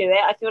leave them to it.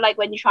 I feel like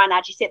when you try and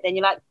actually sit there and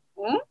you're like,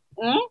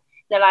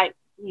 they're like,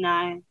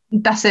 no.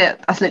 That's it.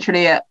 That's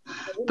literally it.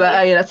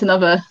 But yeah, that's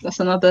another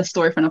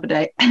story for another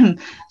day.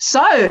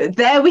 So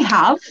there we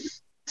have.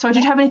 Sorry,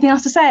 did you have anything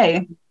else to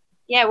say?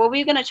 Yeah, well, we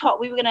were gonna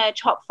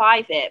top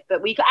five it,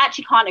 but we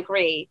actually can't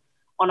agree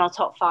on our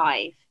top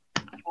five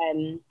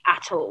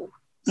at all.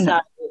 So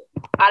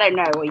I don't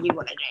know what you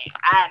want to do.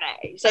 I don't know.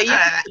 So you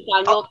can put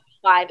down your top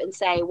five and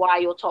say why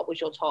your top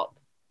was your top.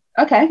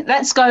 Okay,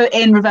 let's go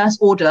in reverse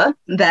order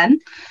then.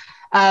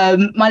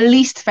 My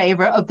least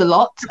favourite of the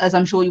lot, as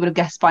I'm sure you would have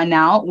guessed by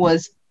now,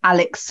 was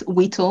Alex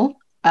Wheatle.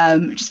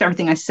 Just for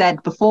everything I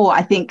said before,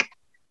 I think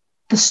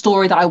the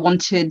story that I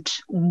wanted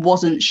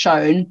wasn't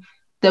shown.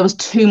 There was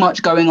too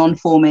much going on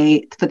for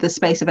me for the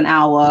space of an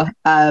hour.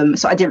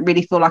 So I didn't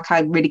really feel like I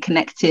really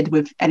connected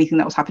with anything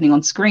that was happening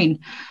on screen.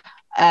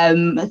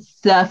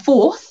 The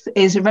fourth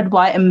is Red,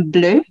 White and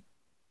Blue.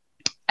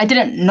 I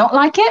didn't not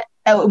like it.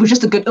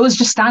 It was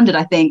just standard,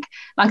 I think.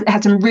 Like, it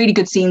had some really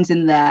good scenes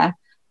in there.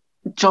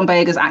 John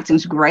Boyega's acting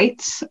was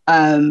great.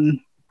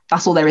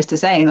 That's all there is to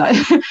say. Like,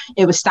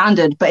 it was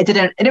standard, but it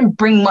didn't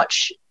bring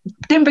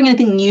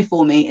anything new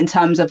for me in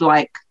terms of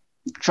like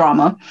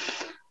drama.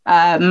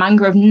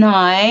 Mangrove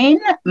 9.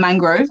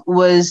 Mangrove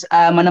was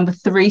my number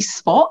 3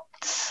 spot.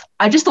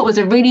 I just thought it was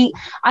a really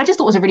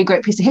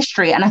great piece of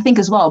history. And I think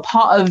as well,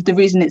 part of the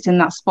reason it's in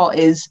that spot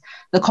is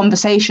the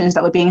conversations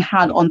that were being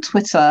had on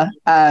Twitter.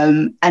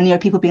 And, you know,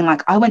 people being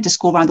like, I went to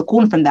school around the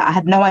corner from there. I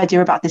had no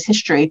idea about this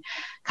history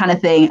kind of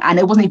thing. And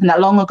it wasn't even that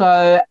long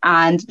ago.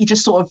 And you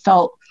just sort of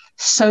felt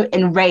so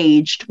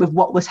enraged with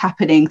what was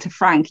happening to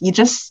Frank. You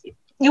just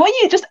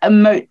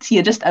emote.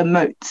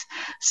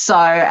 So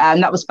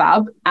that was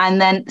fab. And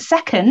then in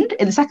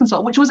the second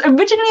spot, which was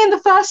originally in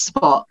the first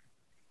spot.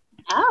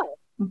 Oh.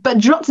 But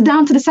dropped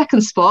down to the second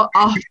spot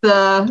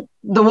after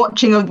the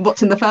watching of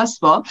what's in the first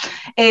spot,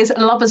 is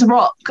Lovers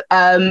Rock.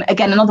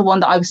 Again, another one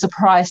that I was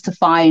surprised to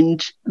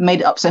find made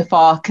it up so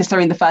far,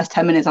 considering the first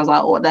 10 minutes I was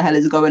like, what the hell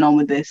is going on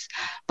with this?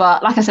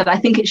 But like I said, I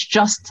think it's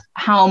just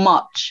how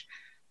much,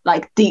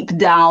 like, deep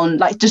down,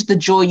 like, just the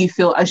joy you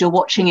feel as you're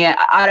watching it.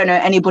 I don't know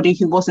anybody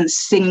who wasn't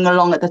singing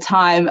along at the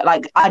time.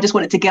 Like, I just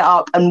wanted to get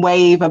up and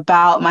wave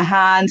about my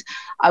hand.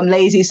 I'm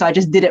lazy, so I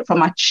just did it from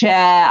my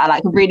chair. I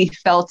like really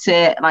felt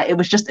it. Like, it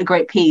was just a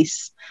great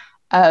piece.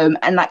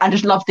 And like, I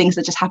just love things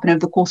that just happen over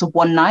the course of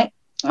one night.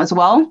 as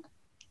well.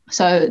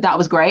 So that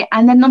was great.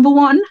 And then number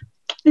one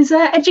is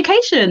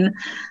education.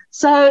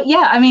 So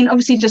yeah, I mean,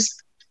 obviously,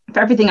 just for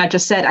everything I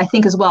just said, I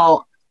think as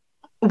well,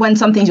 when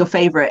something's your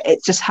favorite,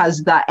 it just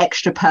has that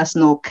extra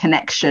personal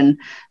connection.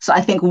 So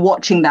I think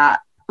watching that,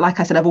 like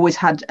I said, I've always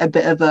had a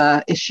bit of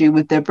a issue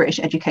with the British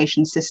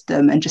education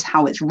system and just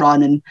how it's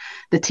run and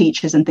the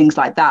teachers and things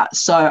like that.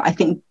 So I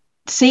think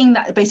seeing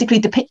that basically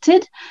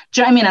depicted,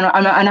 do you know what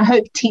I mean? And I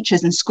hope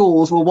teachers and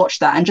schools will watch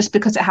that. And just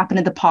because it happened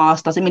in the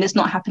past doesn't mean it's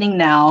not happening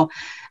now.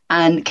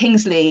 And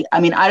Kingsley,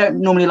 I mean, I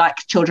don't normally like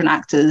children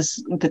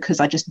actors because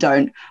I just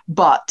don't,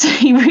 but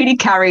he really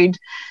carried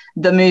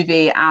the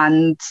movie.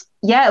 And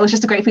yeah, it was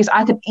just a great piece.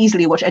 I could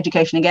easily watch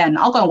Education again.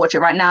 I'll go and watch it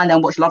right now and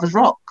then watch Lovers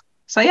Rock.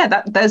 So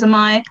yeah, those are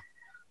my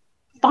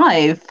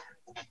 5.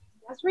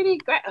 That's really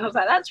great. I was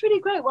like, that's really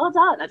great. Well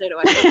done. I don't know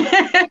what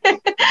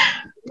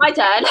my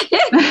turn.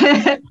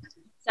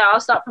 So I'll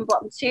start from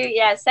bottom 2.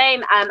 Yeah,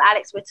 same.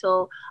 Alex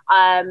Whittle.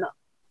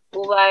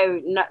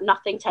 Although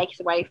nothing takes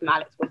away from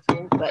Alex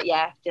Whittle, but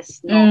yeah,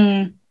 just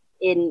not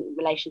in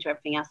relation to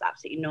everything else,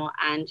 absolutely not.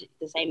 And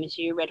the same as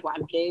you, Red, White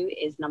and Blue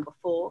is number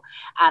 4.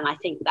 And I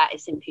think that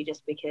is simply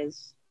just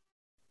because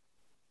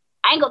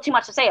I ain't got too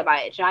much to say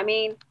about it. Do you know what I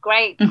mean?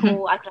 Great,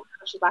 cool. I could have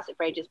watched about it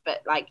for ages,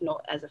 but like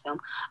not as a film.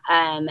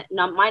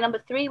 My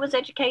number 3 was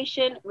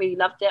Education. Really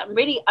loved it.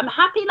 I'm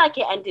happy like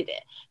it ended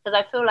it, because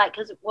I feel like,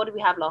 because what did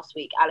we have last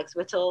week? Alex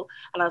Whittle,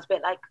 and I was a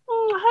bit like,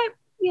 I hope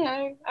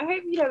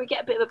we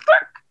get a bit of a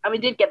book, and we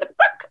did get the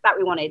book that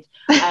we wanted.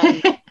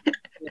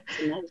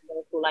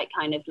 Like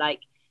kind of like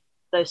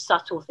those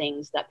subtle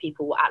things that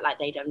people will act like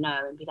they don't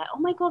know and be like, oh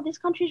my god, this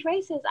country's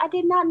racist. I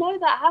did not know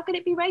that. How could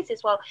it be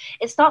racist? Well,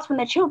 it starts when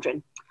they're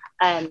children.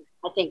 I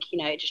think,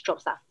 it just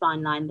drops that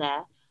fine line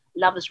there.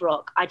 Lovers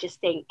Rock, I just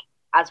think,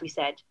 as we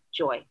said,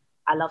 joy.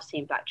 I love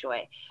seeing Black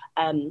joy.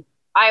 I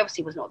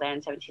obviously was not there in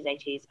the 70s,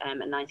 80s,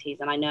 and 90s,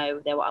 and I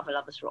know there were other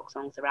Lovers Rock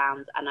songs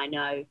around, and I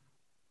know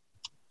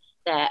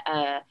there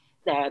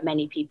are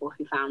many people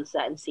who found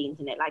certain scenes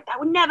in it like, that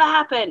would never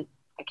happen.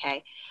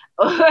 Okay.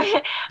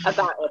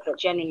 About it, but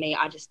genuinely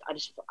I just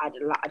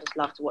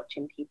love to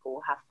watching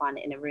people have fun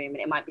in a room,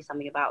 and it might be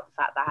something about the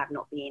fact that I have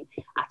not been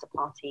at a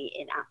party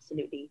in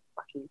absolutely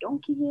fucking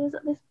donkey years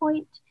at this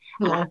point.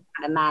 And I haven't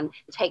had a man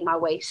take my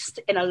waist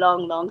in a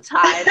long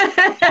time.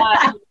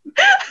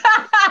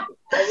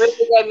 It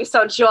really gave me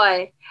some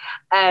joy,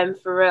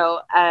 for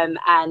real.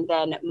 And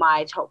then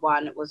my top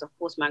one was of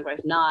course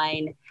Mangrove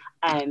 9.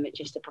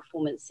 Just the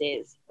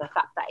performances, the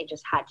fact that it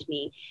just had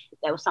me,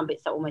 there were some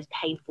bits that were almost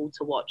painful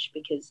to watch,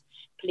 because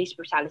police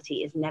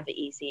brutality is never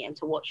easy, and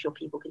to watch your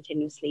people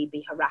continuously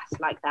be harassed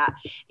like that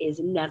is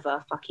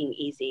never fucking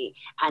easy.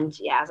 And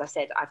yeah, as I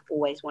said, I've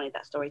always wanted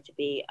that story to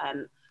be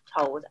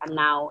told, and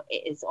now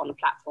it is on a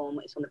platform.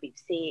 It's on the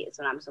BBC, it's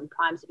on Amazon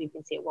Prime, so people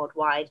can see it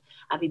worldwide,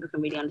 and people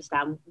can really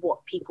understand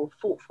what people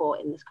fought for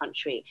in this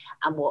country,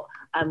 and what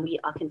we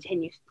are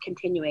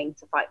continuing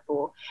to fight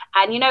for.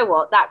 And you know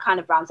what, that kind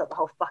of rounds up the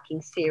whole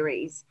fucking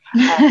series.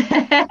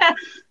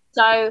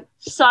 So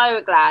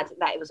glad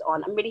that it was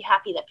on. I'm really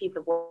happy that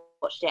people have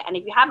watched it, and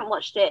if you haven't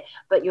watched it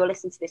but you're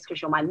listening to this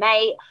because you're my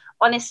mate,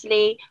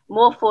 honestly,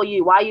 more for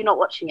you. Why are you not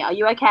watching it? Are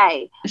you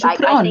okay? Just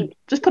put it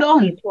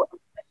on.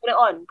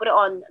 Put it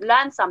on,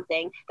 learn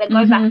something, then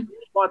go back and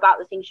read more about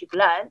the things you've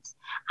learned,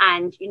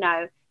 and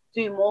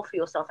do more for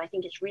yourself. I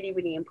think it's really,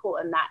 really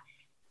important that,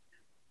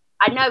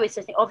 I know it's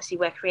a thing, obviously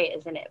we're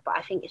creators in it, but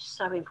I think it's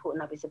so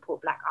important that we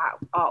support Black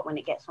art when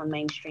it gets on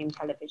mainstream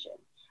television.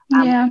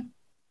 Open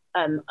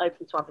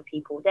to other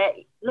people.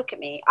 Look at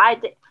me,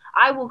 I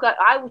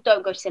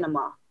don't go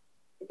cinema.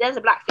 If there's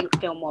a Black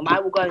film on, I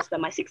will go and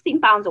spend my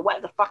 £16 or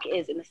whatever the fuck it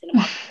is in the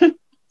cinema to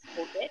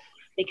support it.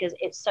 Because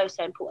it's so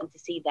important to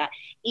see that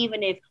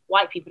even if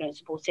white people don't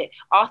support it,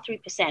 our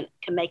 3%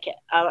 can make it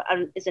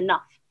is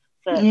enough.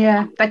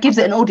 That gives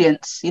it an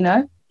audience.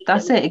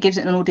 That's it. It gives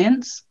it an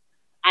audience.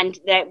 And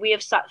we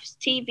have such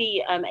TV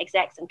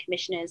execs and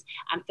commissioners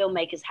and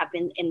filmmakers have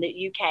been in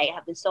the UK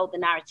have been sold the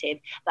narrative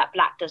that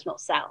Black does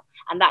not sell,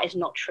 and that is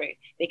not true,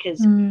 because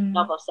we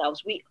love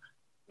ourselves.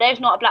 There's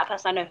not a Black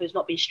person I know who's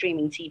not been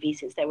streaming TV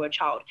since they were a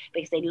child,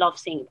 because they love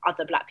seeing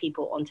other Black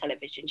people on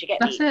television. Do you get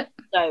me? That's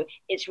it. So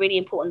it's really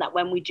important that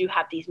when we do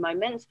have these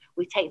moments,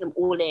 we take them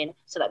all in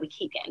so that we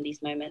keep getting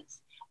these moments.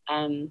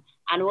 And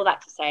all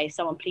that to say,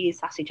 someone please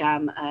Sassy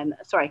Jam,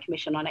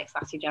 commission our next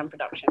Sassy Jam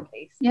production,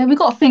 please. Yeah, we've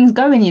got things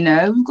going,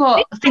 we've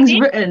got things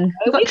written,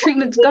 we've got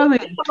treatments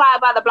going.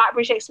 About the Black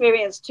British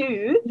experience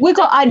too. We've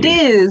got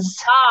ideas.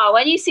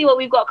 When you see what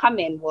we've got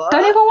coming, what?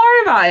 Don't even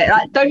worry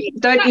about it.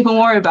 Don't even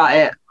worry about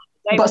it.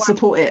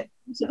 Support it.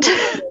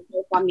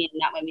 When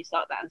we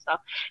start that and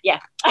stuff. Yeah.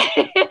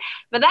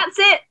 But that's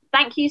it.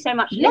 Thank you so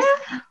much.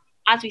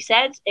 As we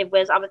said, if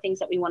there's other things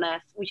that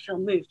we feel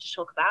moved to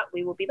talk about,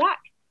 we will be back.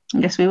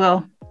 Yes, we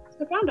will. That's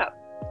the roundup.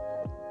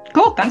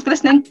 Cool. Thanks for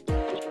listening.